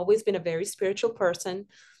 And I've always been a very spiritual person.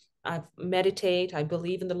 I meditate. I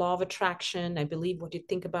believe in the law of attraction. I believe what you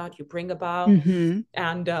think about, you bring about. Mhm.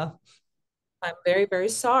 And I'm very, very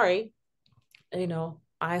sorry.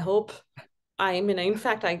 I hope in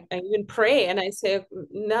fact, I even pray and I say,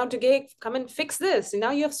 now, Degay, come and fix this.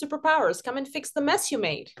 Now you have superpowers. Come and fix the mess you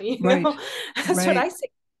made. Right. That's what I Right. say.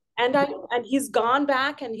 And he's gone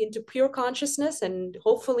back and into pure consciousness, and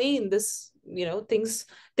hopefully in this,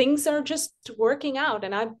 things are just working out.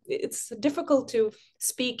 And it's difficult to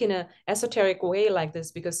speak in a esoteric way like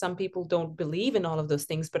this because some people don't believe in all of those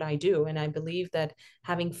things, but I do. And I believe that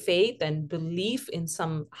having faith and belief in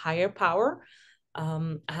some higher power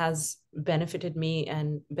has benefited me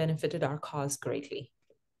and benefited our cause greatly.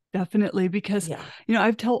 Definitely. Because, Yeah.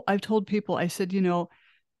 I've told people, I said,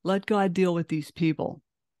 let God deal with these people.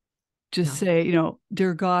 Just Yeah. say,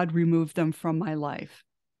 dear God, remove them from my life.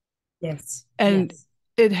 Yes. And Yes.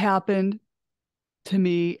 it happened to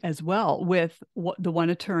me as well with the one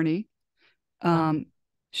attorney. Yeah. Um,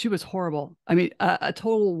 she was horrible. I mean, a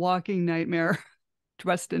total walking nightmare,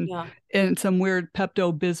 dressed Yeah. in some weird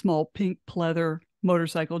Pepto Bismol pink pleather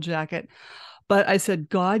motorcycle jacket. But I said,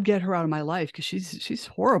 God, get her out of my life because she's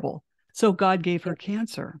horrible. So God gave her Yeah.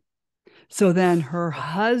 cancer. So then her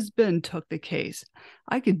husband took the case.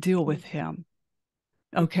 I could deal with him.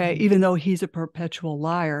 Okay. Mm-hmm. Even though he's a perpetual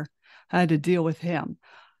liar, I had to deal with him.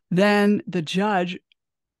 Then the judge,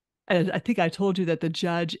 and I think I told you that the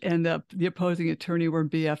judge and the opposing attorney were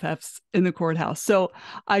BFFs in the courthouse. So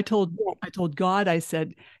I told Yeah. I told God, I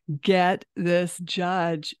said, get this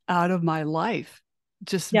judge out of my life.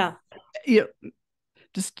 Just Yeah. you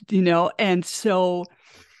and so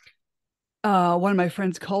one of my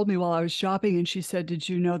friends called me while I was shopping and she said, did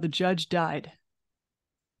you know the judge died?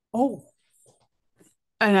 Oh,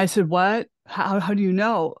 And I said, what? How do you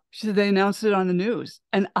know? She said, they announced it on the news.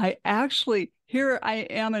 And here I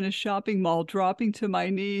am in a shopping mall, dropping to my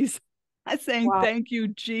knees, saying, wow. thank you,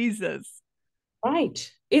 Jesus.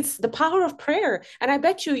 Right. It's the power of prayer. And I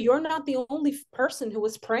bet you're not the only person who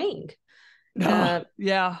was praying. Oh, Uh,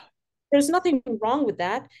 yeah. there's nothing wrong with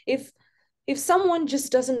that. If someone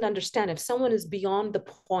just doesn't understand, if someone is beyond the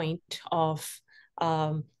point of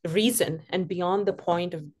reason and beyond the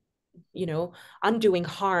point of undoing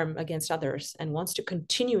harm against others and wants to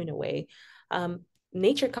continue in a way,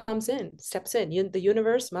 nature comes in, steps in. The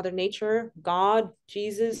universe, Mother Nature, God,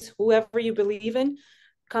 Jesus, whoever you believe in,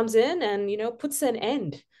 comes in and puts an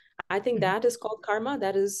end. I think that is called karma.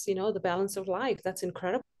 That is the balance of life. That's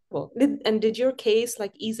incredible. Did your case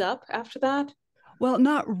like ease up after that? Well,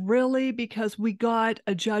 not really, because we got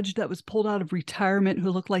a judge that was pulled out of retirement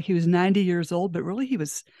who looked like he was 90 years old, but really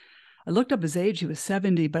I looked up his age, he was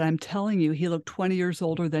 70, but I'm telling you, he looked 20 years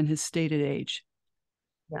older than his stated age.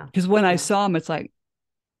 Yeah. Because when I Yeah. saw him, it's like,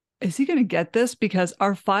 is he going to get this? Because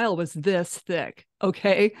our file was this thick.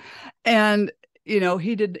 Okay. And,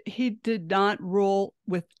 he did not rule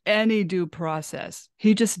with any due process.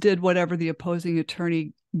 He just did whatever the opposing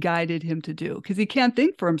attorney guided him to do because he can't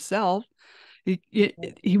think for himself.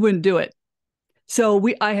 He wouldn't do it. So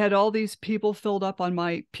I had all these people filled up on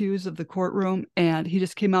my pews of the courtroom, and he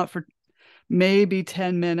just came out for maybe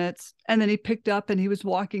 10 minutes, and then he picked up and he was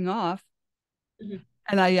walking off. Mhm.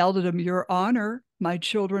 And I yelled at him, Your Honor, my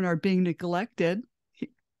children are being neglected. He,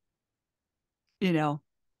 you know,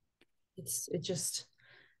 It just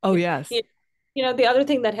oh, it, yes. the other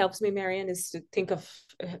thing that helps me, Marianne, is to think of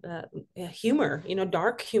humor,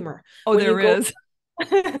 dark humor. Oh, When you there go is.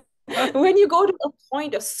 when you go to a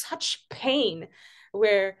point of such pain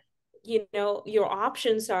where your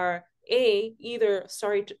options are either,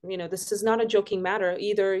 sorry to, this is not a joking matter,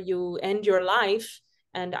 either you end your life,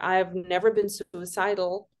 and I've never been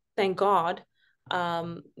suicidal, thank God,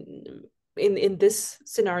 in this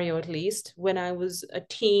scenario. At least when I was a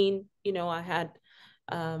teen, I had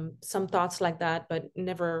some thoughts like that, but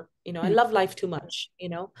never, I Yeah. love life too much,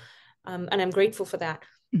 and I'm grateful for that.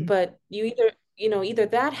 Mhm. But either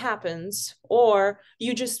that happens, or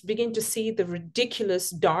you just begin to see the ridiculous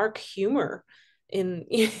dark humor in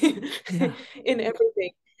Yeah. in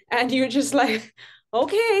everything, and you're just like,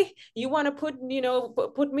 okay, you want to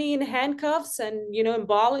put me in handcuffs and in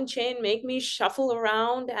ball and chain, make me shuffle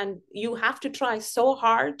around, and you have to try so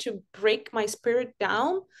hard to break my spirit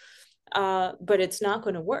down. but it's not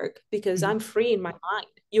going to work because I'm free in my mind.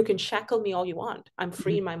 You can shackle me all you want. I'm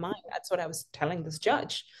free in my mind. That's what I was telling this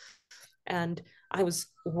judge. And I was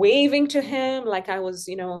waving to him like I was,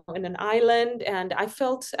 in an island. And at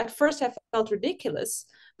first I felt ridiculous,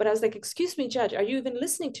 but I was like, excuse me, judge, are you even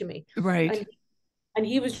listening to me? Right. And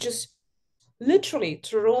he was just literally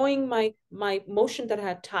throwing my motion that I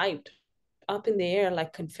had typed up in the air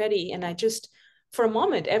like confetti. And I just, for a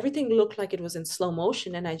moment, everything looked like it was in slow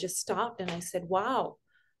motion. And I just stopped and I said, wow,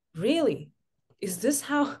 really? Is this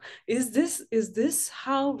how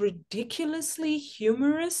ridiculously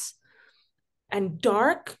humorous and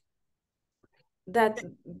dark that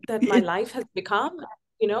my life has become?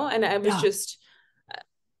 And I was Yeah. just,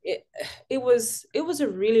 it was a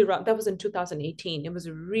really rough, that was in 2018. It was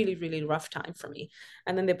a really, really rough time for me.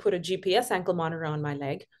 And then they put a GPS ankle monitor on my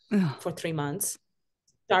leg for 3 months,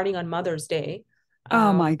 starting on Mother's Day.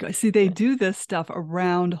 Oh my God. See, they do this stuff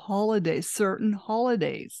around holidays, certain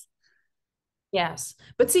holidays. Yes.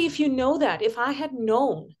 But see, if I had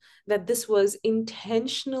known that this was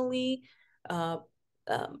intentionally uh,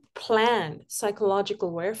 planned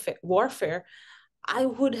psychological warfare, I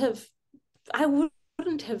wouldn't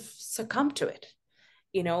have succumbed to it.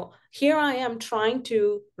 Here I am trying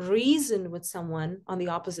to reason with someone on the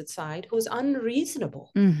opposite side who's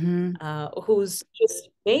unreasonable, who's just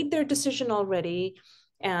made their decision already,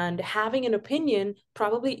 and having an opinion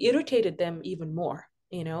probably irritated them even more.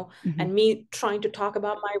 And me trying to talk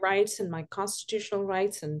about my rights and my constitutional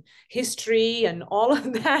rights and history and all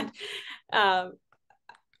of that.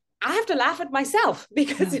 I have to laugh at myself,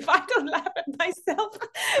 because if I don't laugh at myself,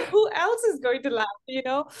 who else is going to laugh? They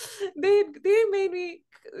made me,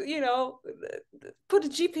 put a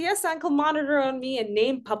GPS ankle monitor on me and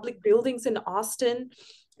name public buildings in Austin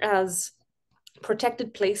as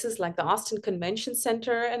protected places, like the Austin Convention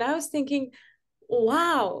Center. And I was thinking,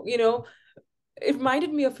 wow, it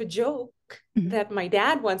reminded me of a joke that my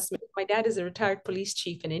dad once made. My dad is a retired police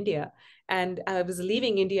chief in India, and I was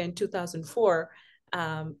leaving India in 2004.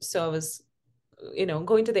 So I was,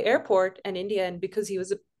 going to the airport in India, and because he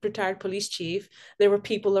was a retired police chief, there were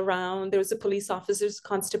people around. There was the police officers,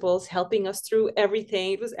 constables helping us through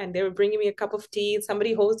everything. And they were bringing me a cup of tea. And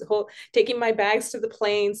somebody taking my bags to the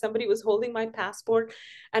plane. Somebody was holding my passport,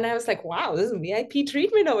 and I was like, "Wow, this is VIP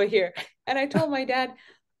treatment over here." And I told my dad,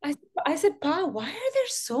 I said, "Pa, why are there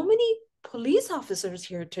so many police officers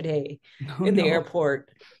here today Oh, in the no. airport?"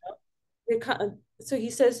 So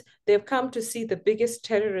he says, they've come to see the biggest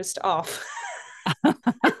terrorist off. And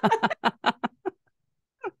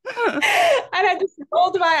I just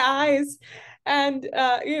rolled my eyes. And,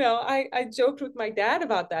 I joked with my dad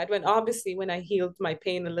about that, when I healed my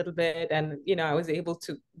pain a little bit, and, I was able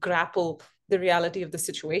to grapple the reality of the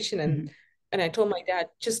situation. And I told my dad,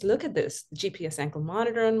 just look at this GPS ankle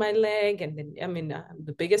monitor on my leg. And then, I'm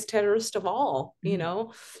the biggest terrorist of all,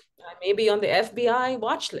 I may be on the FBI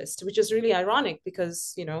watch list, which is really ironic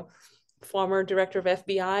because, former director of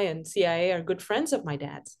FBI and CIA are good friends of my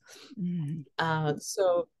dad's.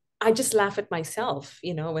 So I just laugh at myself,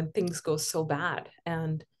 when things go so bad.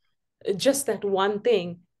 And just that one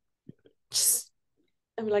thing,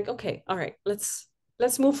 I'm like, okay, all right, let's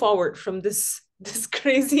move forward from this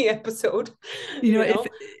crazy episode.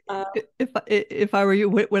 If I were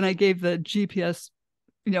you, when I gave the GPS,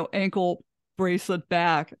 ankle bracelet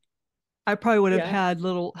back, I probably would have had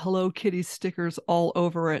little Hello Kitty stickers all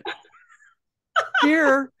over it.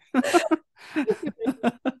 Here.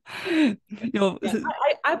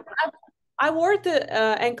 I wore the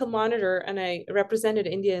ankle monitor, and I represented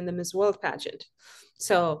India in the Miss World pageant.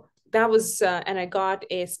 So that was, and I got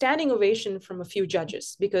a standing ovation from a few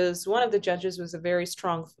judges, because one of the judges was a very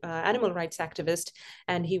strong animal rights activist,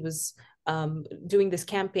 and he was doing this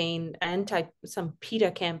campaign, some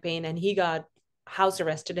PETA campaign, and he got house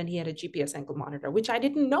arrested, and he had a GPS ankle monitor, which I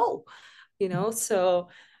didn't know, So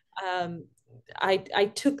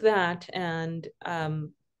I took that, and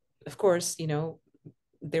of course,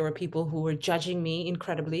 there were people who were judging me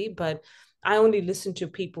incredibly, but I only listened to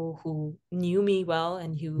people who knew me well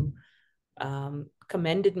and who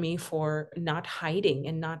commended me for not hiding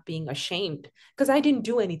and not being ashamed, because I didn't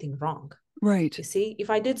do anything wrong. Right. You see, if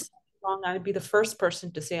I did something wrong, I'd be the first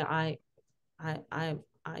person to say I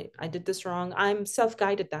did this wrong. I'm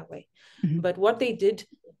self-guided that way. But what they did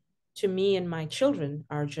to me and my children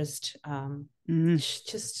are just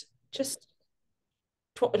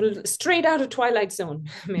straight out of Twilight Zone,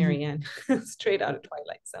 Marianne. Straight out of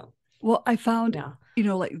Twilight Zone. Well, I found,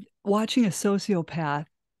 like watching a sociopath,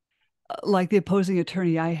 like the opposing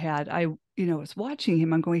attorney I had, I was watching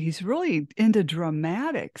him. I'm going, he's really into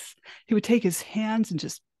dramatics. He would take his hands and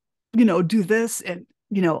just, do this and,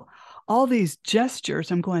 all these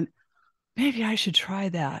gestures. I'm going, maybe I should try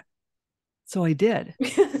that. So I did.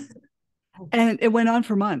 And it went on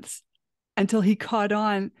for months until he caught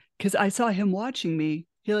on, because I saw him watching me.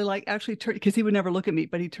 He like actually turned, because he would never look at me,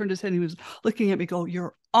 but he turned his head and he was looking at me, go,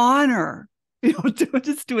 Your Honor,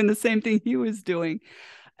 just doing the same thing he was doing.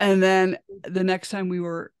 And then the next time we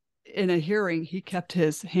were in a hearing, he kept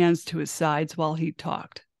his hands to his sides while he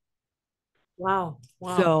talked. Wow.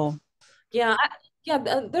 Wow. So, Yeah.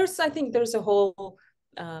 I think there's a whole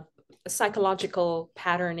uh, psychological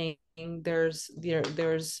patterning. There's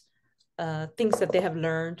things that they have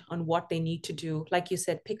learned on what they need to do. Like you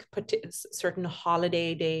said, pick certain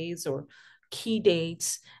holiday days or key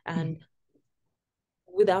dates, and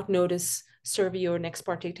without notice, serve your ex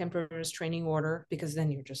parte temporary restraining order, because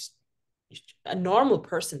then you're just, a normal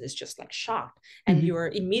person is just like shocked, and you're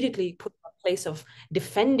immediately put in a place of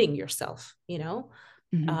defending yourself.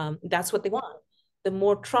 That's what they want. The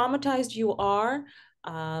more traumatized you are,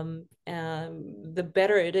 the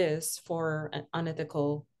better it is for an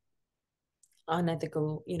unethical,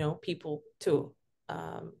 people to,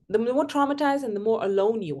 the more traumatized and the more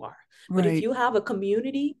alone you are. But if right. you have a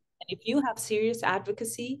community, and if you have serious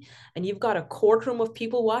advocacy, and you've got a courtroom of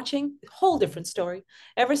people watching, whole different story.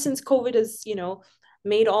 Ever since COVID has,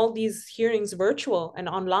 made all these hearings virtual and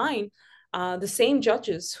online, the same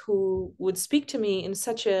judges who would speak to me in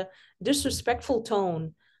such a disrespectful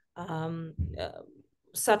tone, um, uh,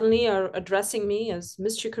 suddenly are addressing me as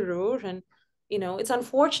Ms. Chikkerur. And it's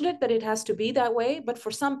unfortunate that it has to be that way, but for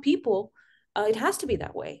some people, it has to be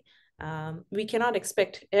that way. We cannot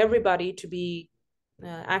expect everybody to be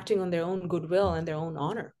acting on their own goodwill and their own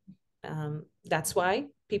honor. That's why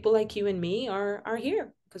people like you and me are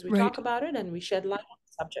here, because we Right. talk about it and we shed light on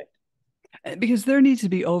the subject. Because there needs to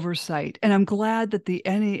be oversight. And I'm glad that the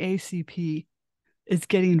NAACP is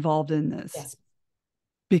getting involved in this, Yes.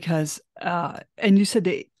 because, and you said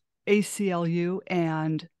the ACLU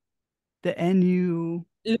and the NULAC.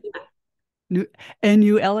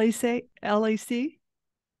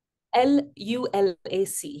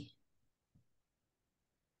 LULAC.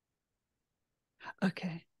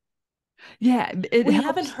 Okay. Yeah, it We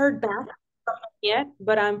haven't helps. heard back yet,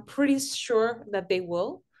 but I'm pretty sure that they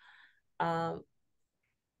will. Um,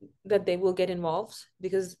 that they will get involved,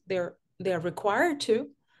 because they're required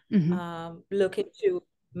to Mm-hmm. look into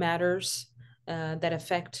matters that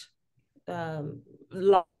affect um,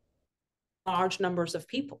 large numbers of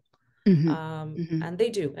people. Mm-hmm. Mm-hmm. And they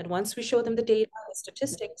do. And once we show them the data, the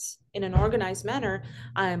statistics in an organized manner,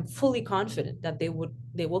 I am fully confident that they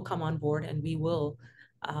will come on board, and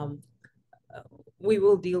um, we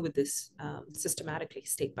will deal with this systematically,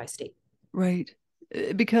 state by state. Right.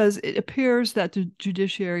 Because it appears that the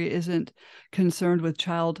judiciary isn't concerned with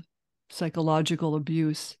child psychological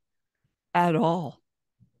abuse at all.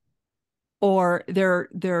 Or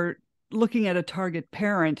they're looking at a target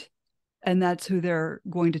parent, and that's who they're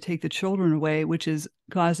going to take the children away, which is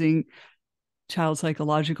causing child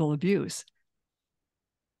psychological abuse.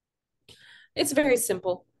 It's very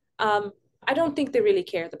simple. I don't think they really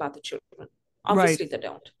cared about the children. Right. Obviously, they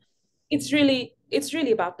don't. It's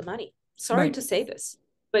really about the money. Sorry Right. to say this,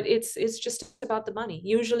 but it's just about the money.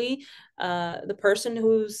 Usually, the person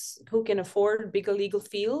who can afford bigger legal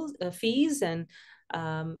fees, and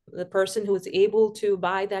the person who is able to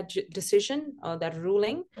buy that decision or that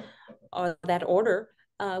ruling or that order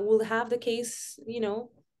will have the case,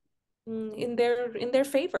 in their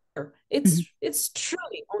favor. Mm-hmm. It's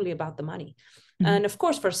truly only about the money. Mm-hmm. And of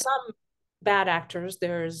course, for some bad actors,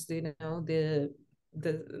 there's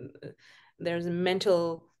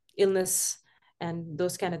mental illness and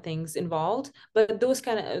those kind of things involved. But those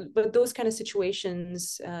kind of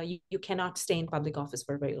situations, you cannot stay in public office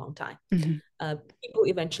for a very long time. Mm-hmm. People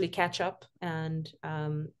eventually catch up, and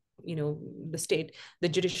the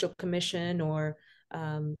Judicial Commission, or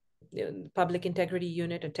Public Integrity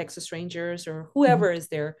Unit, or Texas Rangers, or Mm-hmm. whoever is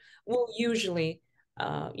there, will usually,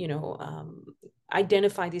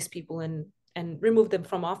 identify these people and remove them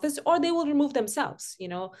from office, or they will remove themselves.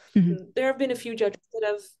 Mm-hmm. There have been a few judges that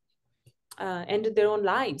have ended their own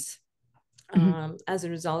lives Mm-hmm. as a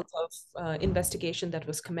result of investigation that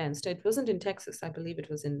was commenced. It wasn't in Texas, I believe it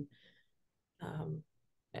was in, um,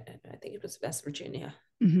 I think it was West Virginia.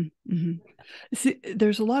 Mm-hmm. Mm-hmm. See,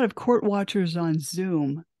 there's a lot of court watchers on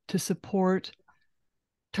Zoom to support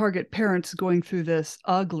target parents going through this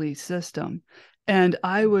ugly system. And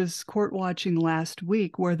I was court watching last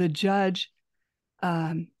week where the judge,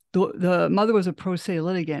 the mother was a pro se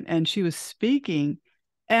litigant, and she was speaking,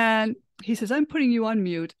 and he says, I'm putting you on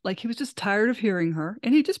mute. Like, he was just tired of hearing her,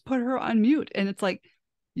 and he just put her on mute. And it's like,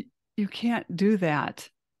 you can't do that.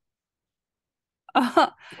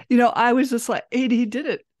 I was just like, he did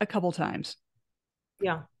it a couple times.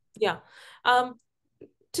 Yeah, yeah. Um,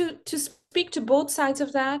 to speak to both sides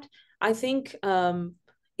of that, I think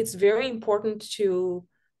it's very important to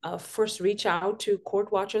first reach out to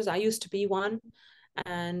court watchers. I used to be one,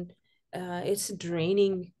 and it's a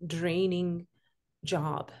draining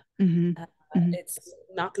job. Hmm. Uh, Hmm. it's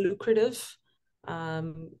not lucrative.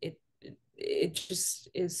 It just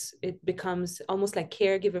is. It becomes almost like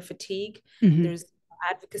caregiver fatigue. Hmm. There's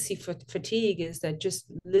advocacy fatigue. Is that just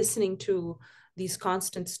listening to these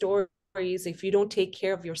constant stories? If you don't take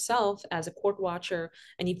care of yourself as a court watcher,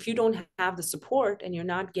 and if you don't have the support, and you're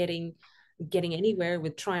not getting anywhere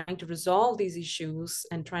with trying to resolve these issues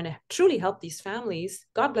and trying to truly help these families,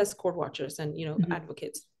 God bless court watchers and Hmm.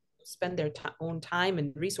 advocates spend their own time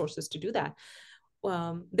and resources to do that.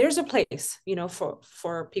 There's a place, for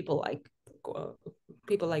uh,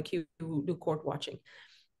 people like you who do court watching.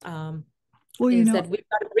 Um, Well, is that we've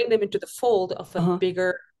got to bring them into the fold of uh-huh.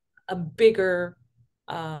 a bigger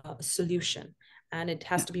solution, and it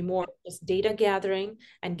has Yeah. to be more just data gathering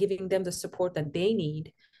and giving them the support that they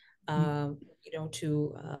need, Mm.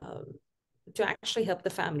 uh, to actually help the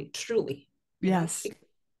family truly. Yes.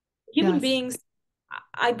 Human Yes. beings,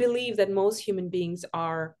 I believe that most human beings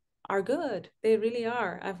are good. They really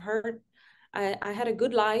are. I've heard I had a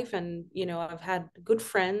good life, and I've had good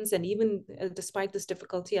friends, and even despite this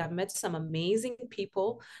difficulty, I've met some amazing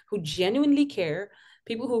people who genuinely care,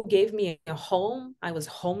 people who gave me a home. I was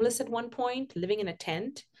homeless at one point, living in a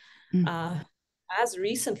tent. Mm. uh, as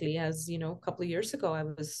recently as a couple of years ago, I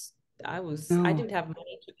No. didn't have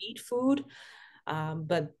money to eat food.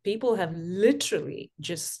 But people have literally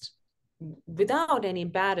just, without any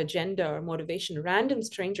bad agenda or motivation, random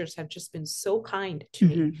strangers have just been so kind to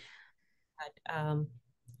me Hmm. that, um,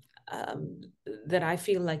 that I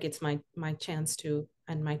feel like it's my chance to,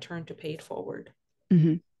 and my turn to pay it forward.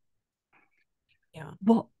 Hmm. Yeah.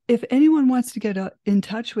 Well, if anyone wants to get in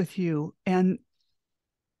touch with you and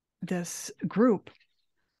this group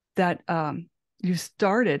that you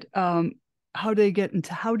started, how do they get in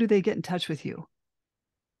touch with you?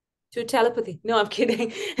 To telepathy. No, I'm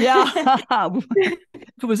kidding. Yeah. If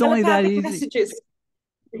it was only that Telepathic easy. messages.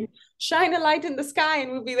 Shine a light in the sky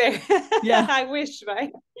and we'll be there. Yeah. I wish,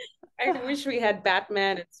 right? I wish we had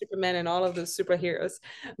Batman and Superman and all of those superheroes.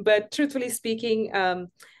 But truthfully speaking,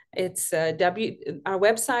 it's our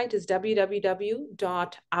website is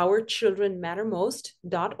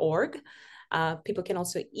www.ourchildrenmattermost.org. People can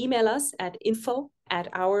also email us at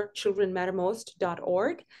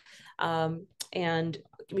info@ourchildrenmattermost.org. And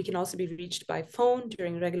we can also be reached by phone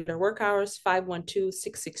during regular work hours,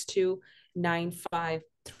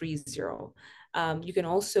 512-662-9530. You can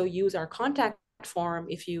also use our contact form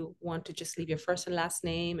if you want to just leave your first and last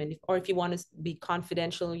name, or if you want to be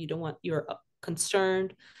confidential, you're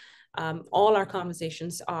concerned. All our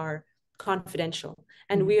conversations are confidential,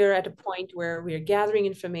 and Mhm. we are at a point where we are gathering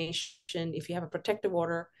information. If you have a protective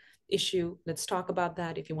order issue, let's talk about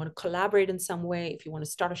that. If you want to collaborate in some way, if you want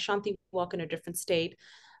to start a Shanti Walk in a different state,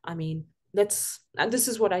 I mean, and this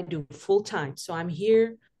is what I do full time. So I'm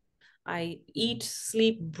here. I eat,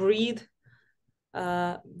 sleep, breathe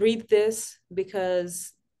this,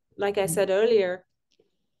 because, like I said earlier,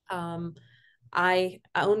 um, I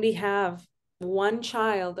only have one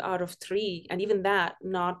child out of three, and even that,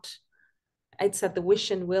 not it's at the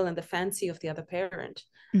wish and will and the fancy of the other parent.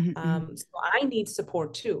 Mhm. Mhm. So I need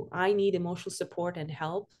support too. I need emotional support and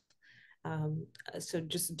help. So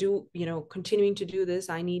just continuing to do this,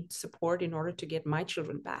 I need support in order to get my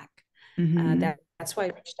children back. Mhm. That's why I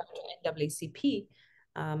reached out to NAACP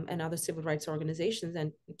and other civil rights organizations,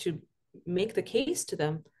 and to make the case to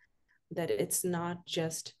them that it's not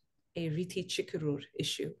just a Riti Chikkerur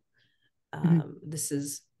issue. Mhm. This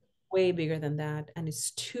is way bigger than that, and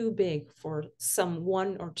it's too big for some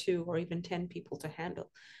one or two or even 10 people to handle.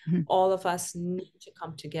 Mhm. All of us need to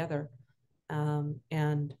come together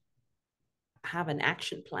and have an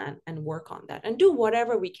action plan and work on that and do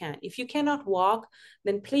whatever we can. If you cannot walk,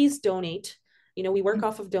 then please donate. We work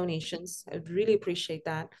off of donations. I'd really appreciate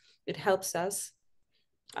that. It helps us.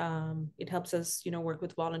 Work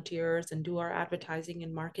with volunteers and do our advertising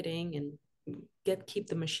and marketing and keep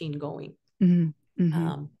the machine going. Mhm. Mhm.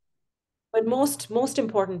 Um, but most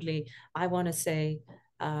importantly, I want to say,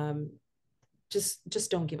 um, just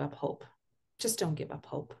don't give up hope. Just don't give up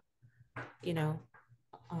hope. You know,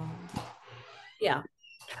 um, yeah.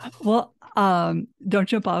 Well, Don't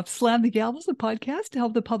jump off. Slam the Gavel is a podcast to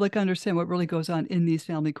help the public understand what really goes on in these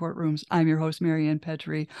family courtrooms. I'm your host, Marianne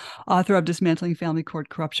Petrie, author of Dismantling Family Court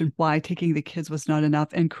Corruption, Why Taking the Kids Was Not Enough,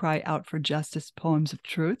 and Cry Out for Justice, Poems of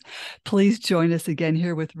Truth. Please join us again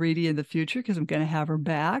here with Riti in the future because I'm going to have her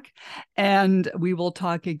back. And we will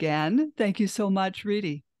talk again. Thank you so much,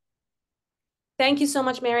 Riti. Thank you so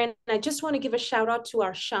much, Marianne. I just want to give a shout out to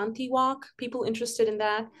our Shanti Walk, people interested in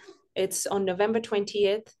that. It's on November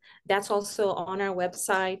 20th. That's also on our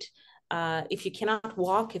website. If you cannot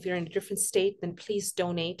walk, if you're in a different state, then please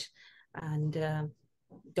donate and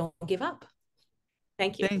don't give up.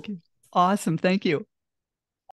 Thank you. Thank you. Awesome. Thank you.